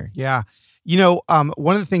with Mary. Yeah. You know,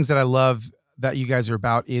 one of the things that I love that you guys are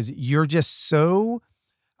about is you're just so,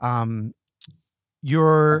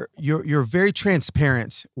 you're very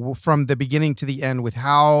transparent from the beginning to the end with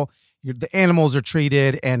how the animals are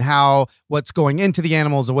treated and how what's going into the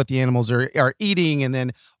animals and what the animals are eating. And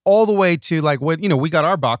then all the way to like what, we got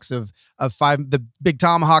our box of the big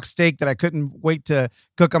tomahawk steak that I couldn't wait to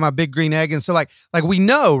cook on my big green egg. And so like we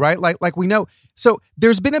know, right? Like we know. So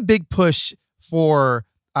there's been a big push for,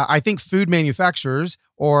 I think, food manufacturers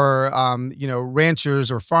or, ranchers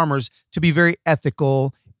or farmers to be very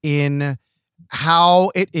ethical in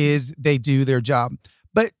how it is they do their job.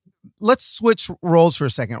 But let's switch roles for a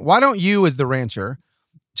second. Why don't you, as the rancher,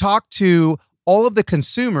 talk to all of the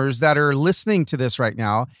consumers that are listening to this right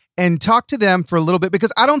now and talk to them for a little bit?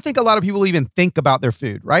 Because I don't think a lot of people even think about their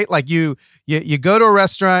food, right? Like you go to a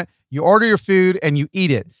restaurant, you order your food and you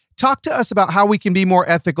eat it. Talk to us about how we can be more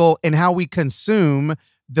ethical in how we consume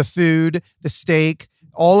the food, the steak,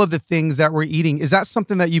 all of the things that we're eating. Is that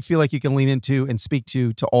something that you feel like you can lean into and speak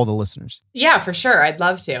to all the listeners? Yeah, for sure. I'd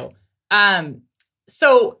love to.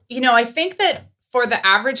 So, I think that for the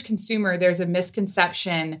average consumer, there's a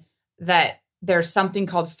misconception that there's something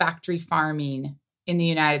called factory farming in the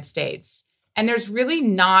United States. And there's really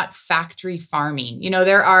not factory farming.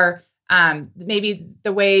 There are maybe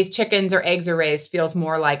the way chickens or eggs are raised feels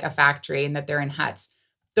more like a factory and that they're in huts.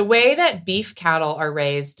 The way that beef cattle are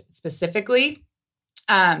raised specifically,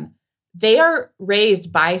 they are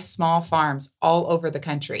raised by small farms all over the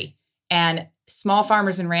country, and small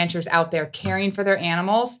farmers and ranchers out there caring for their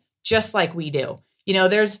animals just like we do.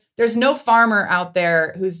 There's no farmer out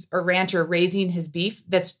there who's a rancher raising his beef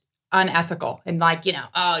that's unethical and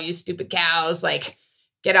oh, you stupid cows, like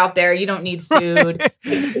get out there. You don't need food.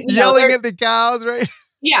 Yelling at the cows, right?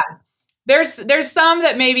 Yeah. There's some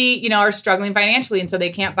that maybe, are struggling financially. And so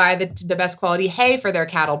they can't buy the best quality hay for their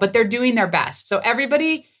cattle, but they're doing their best. So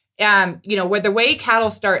everybody, where the way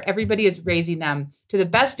cattle start, everybody is raising them to the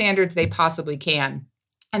best standards they possibly can.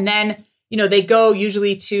 And then, they go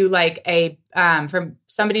usually to like from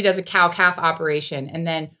somebody does a cow-calf operation. And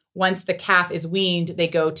then once the calf is weaned, they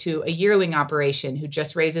go to a yearling operation who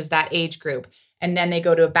just raises that age group. And then they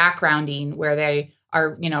go to a backgrounding where they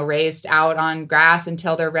are, raised out on grass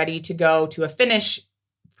until they're ready to go to a finish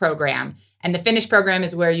program. And the finish program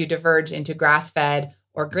is where you diverge into grass-fed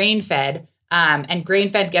or grain-fed. And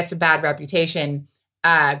grain-fed gets a bad reputation.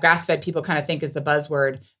 Grass-fed people kind of think is the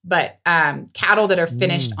buzzword. But cattle that are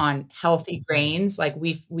finished on healthy grains, like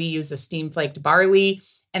we use a steam-flaked barley,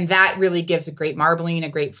 and that really gives a great marbling, a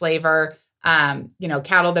great flavor.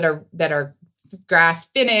 Cattle that are grass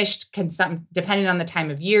finished depending on the time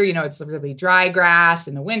of year, it's really dry grass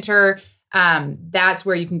in the winter. That's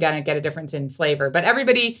where you can kind of get a difference in flavor. But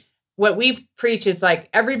what we preach is like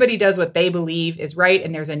everybody does what they believe is right.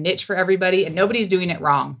 And there's a niche for everybody and nobody's doing it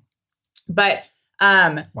wrong. But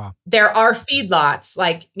there are feedlots,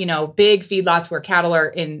 like, big feedlots where cattle are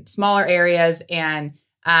in smaller areas and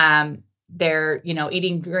they're,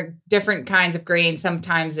 eating different kinds of grain.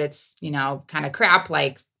 Sometimes it's, kind of crap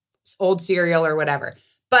like old cereal or whatever.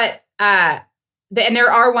 But, and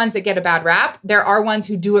there are ones that get a bad rap. There are ones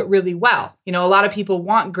who do it really well. A lot of people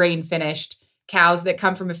want grain finished cows that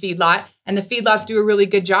come from a feedlot, and the feedlots do a really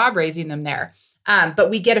good job raising them there. But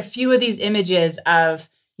we get a few of these images of,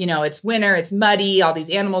 it's winter, it's muddy, all these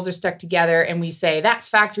animals are stuck together, and we say that's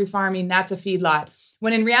factory farming, that's a feedlot.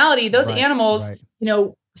 When in reality, those animals,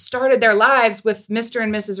 started their lives with Mr.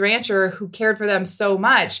 and Mrs. Rancher who cared for them so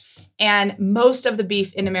much. And most of the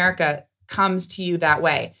beef in America comes to you that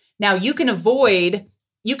way. Now you can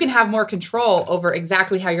have more control over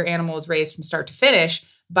exactly how your animal is raised from start to finish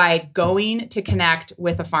by going to connect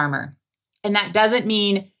with a farmer. And that doesn't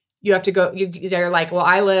mean you have to go, you're like, well,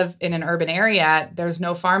 I live in an urban area. There's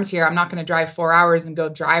no farms here. I'm not going to drive 4 hours and go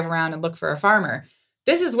drive around and look for a farmer.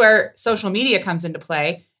 This is where social media comes into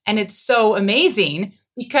play. And it's so amazing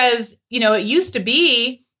because, it used to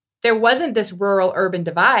be, there wasn't this rural urban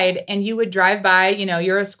divide, and you would drive by,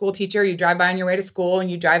 you're a school teacher, you drive by on your way to school,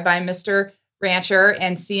 and you drive by Mr. Rancher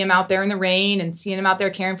and see him out there in the rain and seeing him out there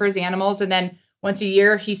caring for his animals. And then once a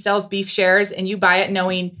year he sells beef shares and you buy it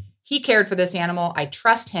knowing he cared for this animal. I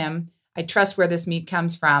trust him. I trust where this meat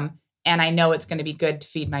comes from. And I know it's going to be good to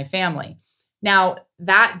feed my family. Now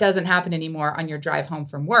that doesn't happen anymore on your drive home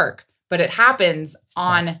from work, but it happens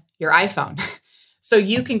on your iPhone. So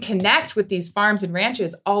you can connect with these farms and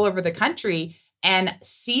ranches all over the country and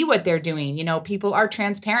see what they're doing. People are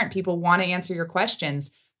transparent. People want to answer your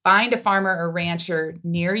questions. Find a farmer or rancher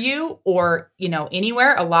near you or,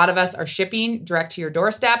 anywhere. A lot of us are shipping direct to your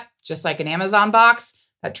doorstep, just like an Amazon box.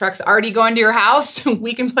 That truck's already going to your house.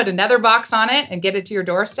 We can put another box on it and get it to your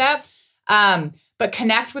doorstep. But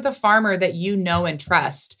connect with a farmer that you know and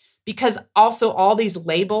trust. Because also all these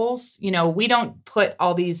labels, we don't put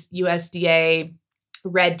all these USDA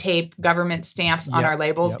red tape government stamps on our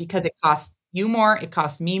labels because it costs you more, it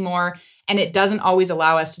costs me more, and it doesn't always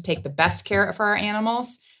allow us to take the best care of our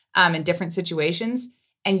animals in different situations.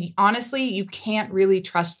 And honestly, you can't really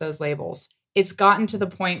trust those labels. It's gotten to the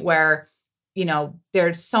point where,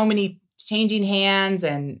 there's so many changing hands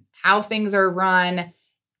and how things are run.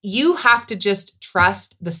 You have to just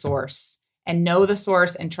trust the source and know the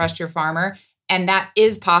source and trust your farmer. And that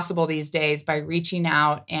is possible these days by reaching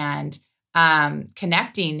out and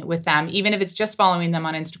connecting with them, even if it's just following them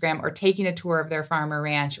on Instagram or taking a tour of their farm or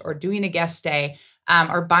ranch or doing a guest stay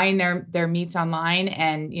or buying their meats online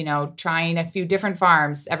and, trying a few different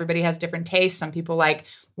farms. Everybody has different tastes. Some people like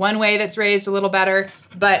one way that's raised a little better,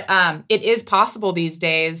 but it is possible these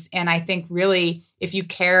days. And I think really, if you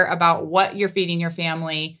care about what you're feeding your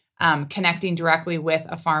family, connecting directly with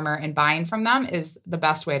a farmer and buying from them is the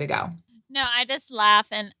best way to go. No, I just laugh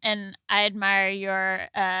and I admire your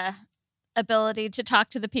ability to talk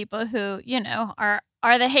to the people who,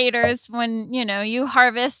 are the haters when, you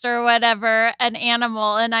harvest or whatever an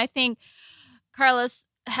animal. And I think Carlos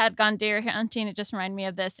had gone deer hunting. It just reminded me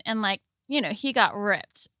of this. And he got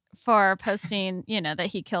ripped for posting, that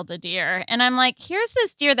he killed a deer. And I'm like, here's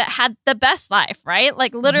this deer that had the best life, right?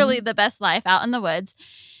 Like literally the best life out in the woods.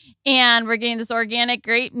 And we're getting this organic,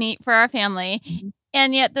 great meat for our family. Mm-hmm.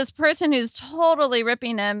 And yet this person who's totally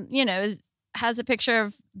ripping him, has a picture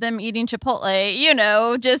of them eating Chipotle,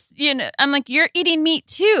 I'm like, you're eating meat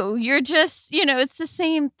too. You're just, it's the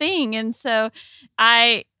same thing. And so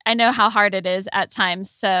I know how hard it is at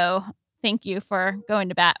times. So thank you for going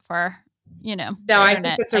to bat for, No, I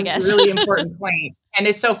think it's a really important point. And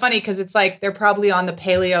it's so funny because it's like, they're probably on the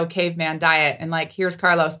paleo caveman diet. And like, here's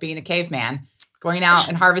Carlos being a caveman, going out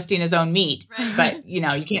and harvesting his own meat. Right. But, you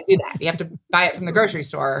can't do that. You have to buy it from the grocery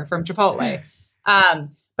store or from Chipotle.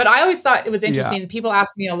 But I always thought it was interesting. Yeah. People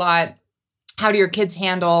ask me a lot, how do your kids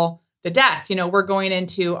handle the death? We're going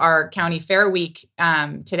into our county fair week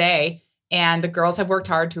today, and the girls have worked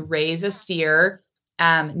hard to raise a steer,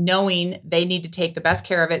 knowing they need to take the best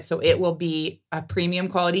care of it. So it will be a premium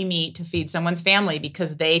quality meat to feed someone's family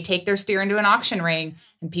because they take their steer into an auction ring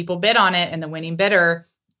and people bid on it, and the winning bidder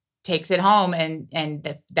takes it home. And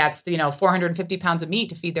that's, 450 pounds of meat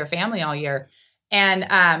to feed their family all year. And,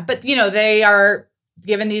 but they are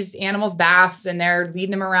giving these animals baths and they're leading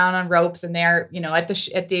them around on ropes, and they're, at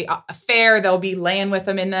the fair, they'll be laying with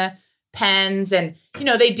them in the pens, and,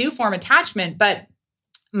 they do form attachment. But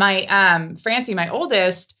my, Francie, my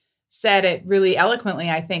oldest, said it really eloquently,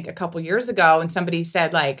 I think a couple years ago. And somebody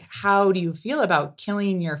said, like, how do you feel about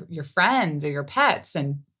killing your friends or your pets?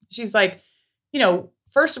 And she's like,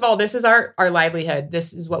 first of all, this is our livelihood.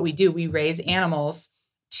 This is what we do. We raise animals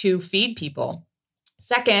to feed people.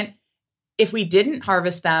 Second, if we didn't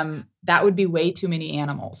harvest them, that would be way too many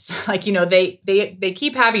animals. Like, they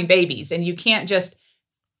keep having babies, and you can't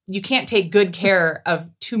take good care of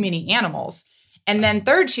too many animals. And then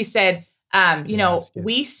third, she said,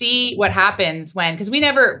 we see what happens because we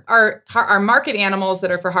never, our market animals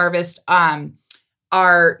that are for harvest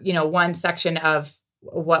are, one section of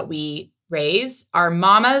what we raise. Our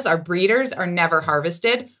mamas, our breeders are never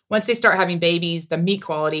harvested. Once they start having babies, the meat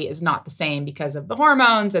quality is not the same because of the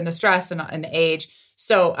hormones and the stress and the age.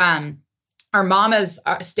 So our mamas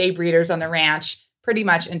stay breeders on the ranch pretty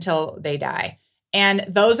much until they die. And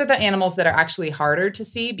those are the animals that are actually harder to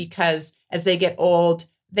see because as they get old,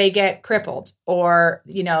 they get crippled or,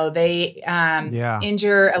 they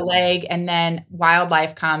injure a leg, and then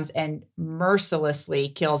wildlife comes and mercilessly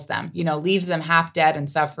kills them, leaves them half dead and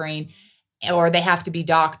suffering, or they have to be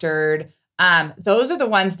doctored. Those are the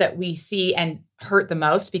ones that we see and hurt the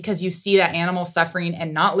most because you see that animal suffering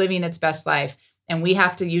and not living its best life. And we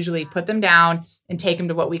have to usually put them down and take them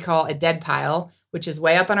to what we call a dead pile, which is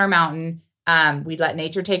way up on our mountain. We let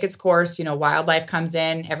nature take its course. Wildlife comes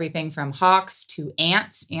in, everything from hawks to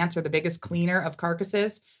ants. Ants are the biggest cleaner of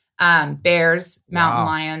carcasses. Bears, mountain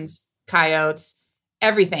lions, coyotes,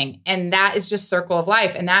 everything. And that is just circle of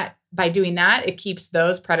life. And that by doing that, it keeps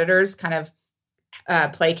those predators kind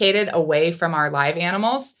of placated away from our live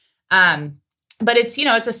animals. But it's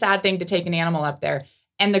a sad thing to take an animal up there.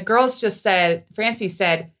 And the girls just said, Francie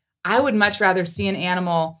said, I would much rather see an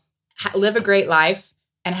animal live a great life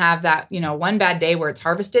and have that, one bad day where it's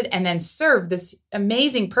harvested and then serve this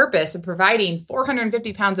amazing purpose of providing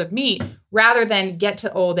 450 pounds of meat rather than get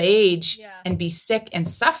to old age and be sick and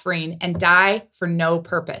suffering and die for no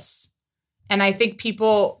purpose. And I think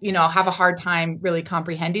people, have a hard time really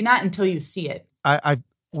comprehending that until you see it.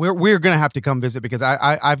 We're going to have to come visit because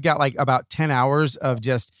I've got like about 10 hours of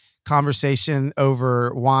just conversation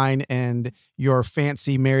over wine and your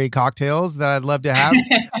fancy Mary cocktails that I'd love to have.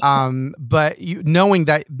 But knowing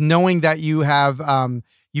that you have,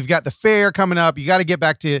 you've got the fair coming up, you got to get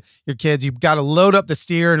back to your kids. You've got to load up the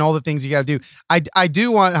steer and all the things you got to do. I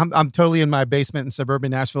do want, I'm totally in my basement in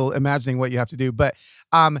suburban Nashville, imagining what you have to do. But,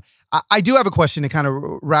 I do have a question to kind of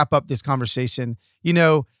wrap up this conversation.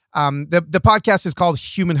 The podcast is called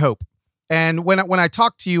Human Hope. And when I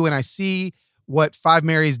talk to you and I see what Five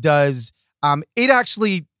Marys does, it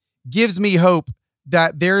actually gives me hope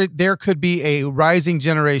that there could be a rising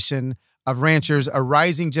generation of ranchers, a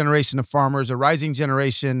rising generation of farmers, a rising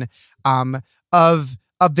generation of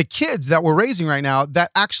the kids that we're raising right now that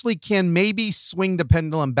actually can maybe swing the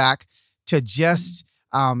pendulum back to just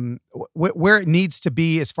where it needs to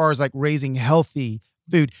be as far as like raising healthy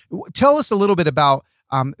food. Tell us a little bit about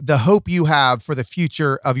the hope you have for the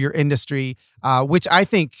future of your industry, which I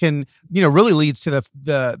think can, really leads to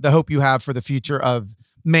the hope you have for the future of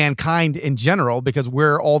mankind in general, because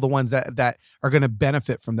we're all the ones that are going to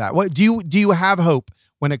benefit from that. What do you have hope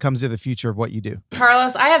when it comes to the future of what you do?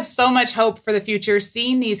 Carlos, I have so much hope for the future,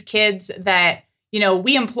 seeing these kids that,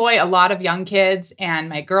 we employ a lot of young kids, and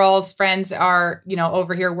my girls' friends are,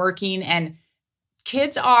 over here working, and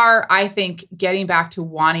kids are, I think, getting back to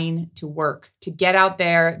wanting to work, to get out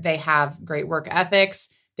there. They have great work ethics.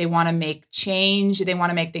 They want to make change. They want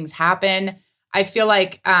to make things happen. I feel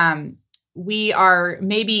like we are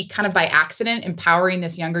maybe kind of by accident empowering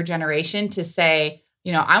this younger generation to say,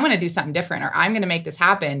 I'm going to do something different, or I'm going to make this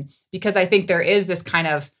happen, because I think there is this kind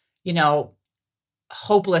of,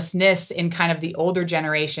 hopelessness in kind of the older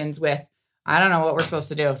generations with, I don't know what we're supposed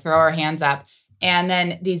to do, throw our hands up. And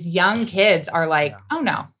then these young kids are like, oh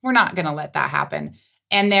no, we're not going to let that happen.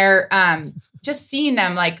 And they're just seeing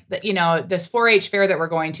them like, this 4-H fair that we're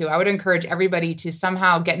going to, I would encourage everybody to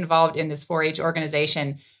somehow get involved in this 4-H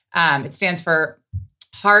organization. It stands for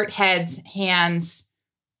Heart, Heads, Hands.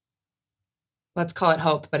 Let's call it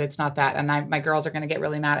Hope, but it's not that. And my girls are going to get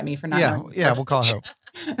really mad at me for not knowing. Yeah, we'll call it Hope.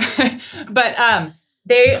 But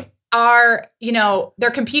they are, they're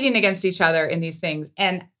competing against each other in these things.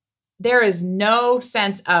 And there is no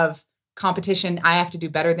sense of competition. I have to do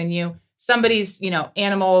better than you. Somebody's,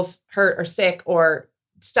 animals hurt or sick or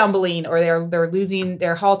stumbling, or they're losing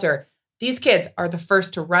their halter. These kids are the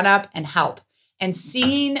first to run up and help. And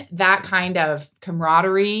seeing that kind of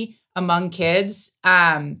camaraderie among kids,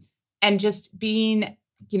 and just being,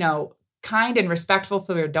 kind and respectful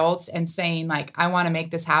for the adults and saying like, I want to make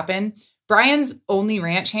this happen. Brian's only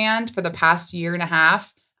ranch hand for the past year and a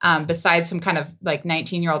half, besides some kind of like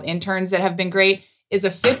 19-year-old interns that have been great, is a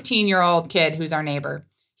 15-year-old kid who's our neighbor.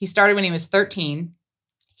 He started when he was 13.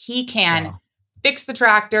 He can fix the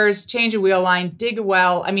tractors, change a wheel line, dig a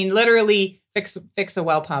well. I mean, literally fix a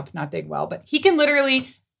well pump, not dig well, but he can literally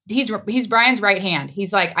he's Brian's right hand.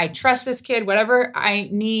 He's like, I trust this kid. Whatever I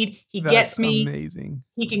need, he gets me. Amazing.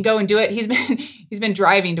 He can go and do it. He's been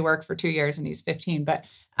driving to work for 2 years, and he's 15. But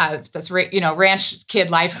that's ranch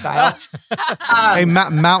kid lifestyle. Hey,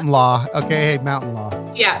 mountain law. Okay, hey, mountain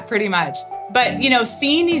law. Yeah, pretty much. But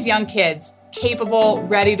seeing these young kids capable,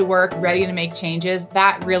 ready to work, ready to make changes,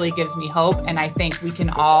 that really gives me hope. And I think we can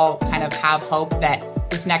all kind of have hope that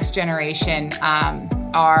this next generation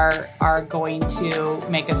are going to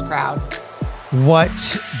make us proud.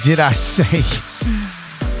 What did I say?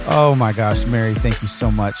 Oh my gosh, Mary, thank you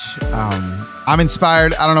so much. I'm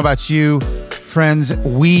inspired. I don't know about you, friends.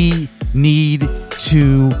 We need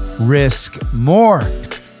to risk more.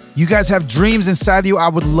 You guys have dreams inside you. I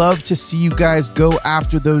would love to see you guys go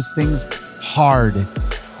after those things hard.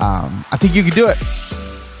 I think you can do it.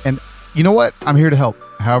 And you know what? I'm here to help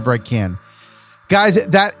however I can. Guys,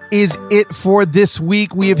 that is it for this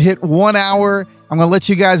week. We have hit 1 hour. I'm going to let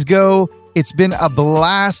you guys go. It's been a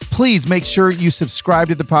blast. Please make sure you subscribe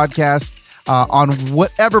to the podcast on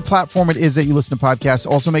whatever platform it is that you listen to podcasts.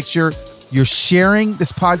 Also, make sure you're sharing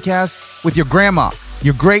this podcast with your grandma,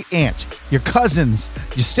 your great aunt, your cousins,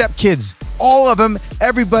 your stepkids, all of them.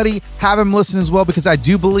 Everybody have them listen as well, because I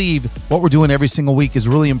do believe what we're doing every single week is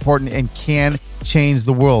really important and can change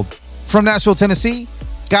the world. From Nashville, Tennessee,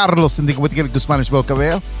 Carlos and the Guzman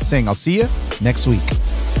Cabello saying I'll see you next week.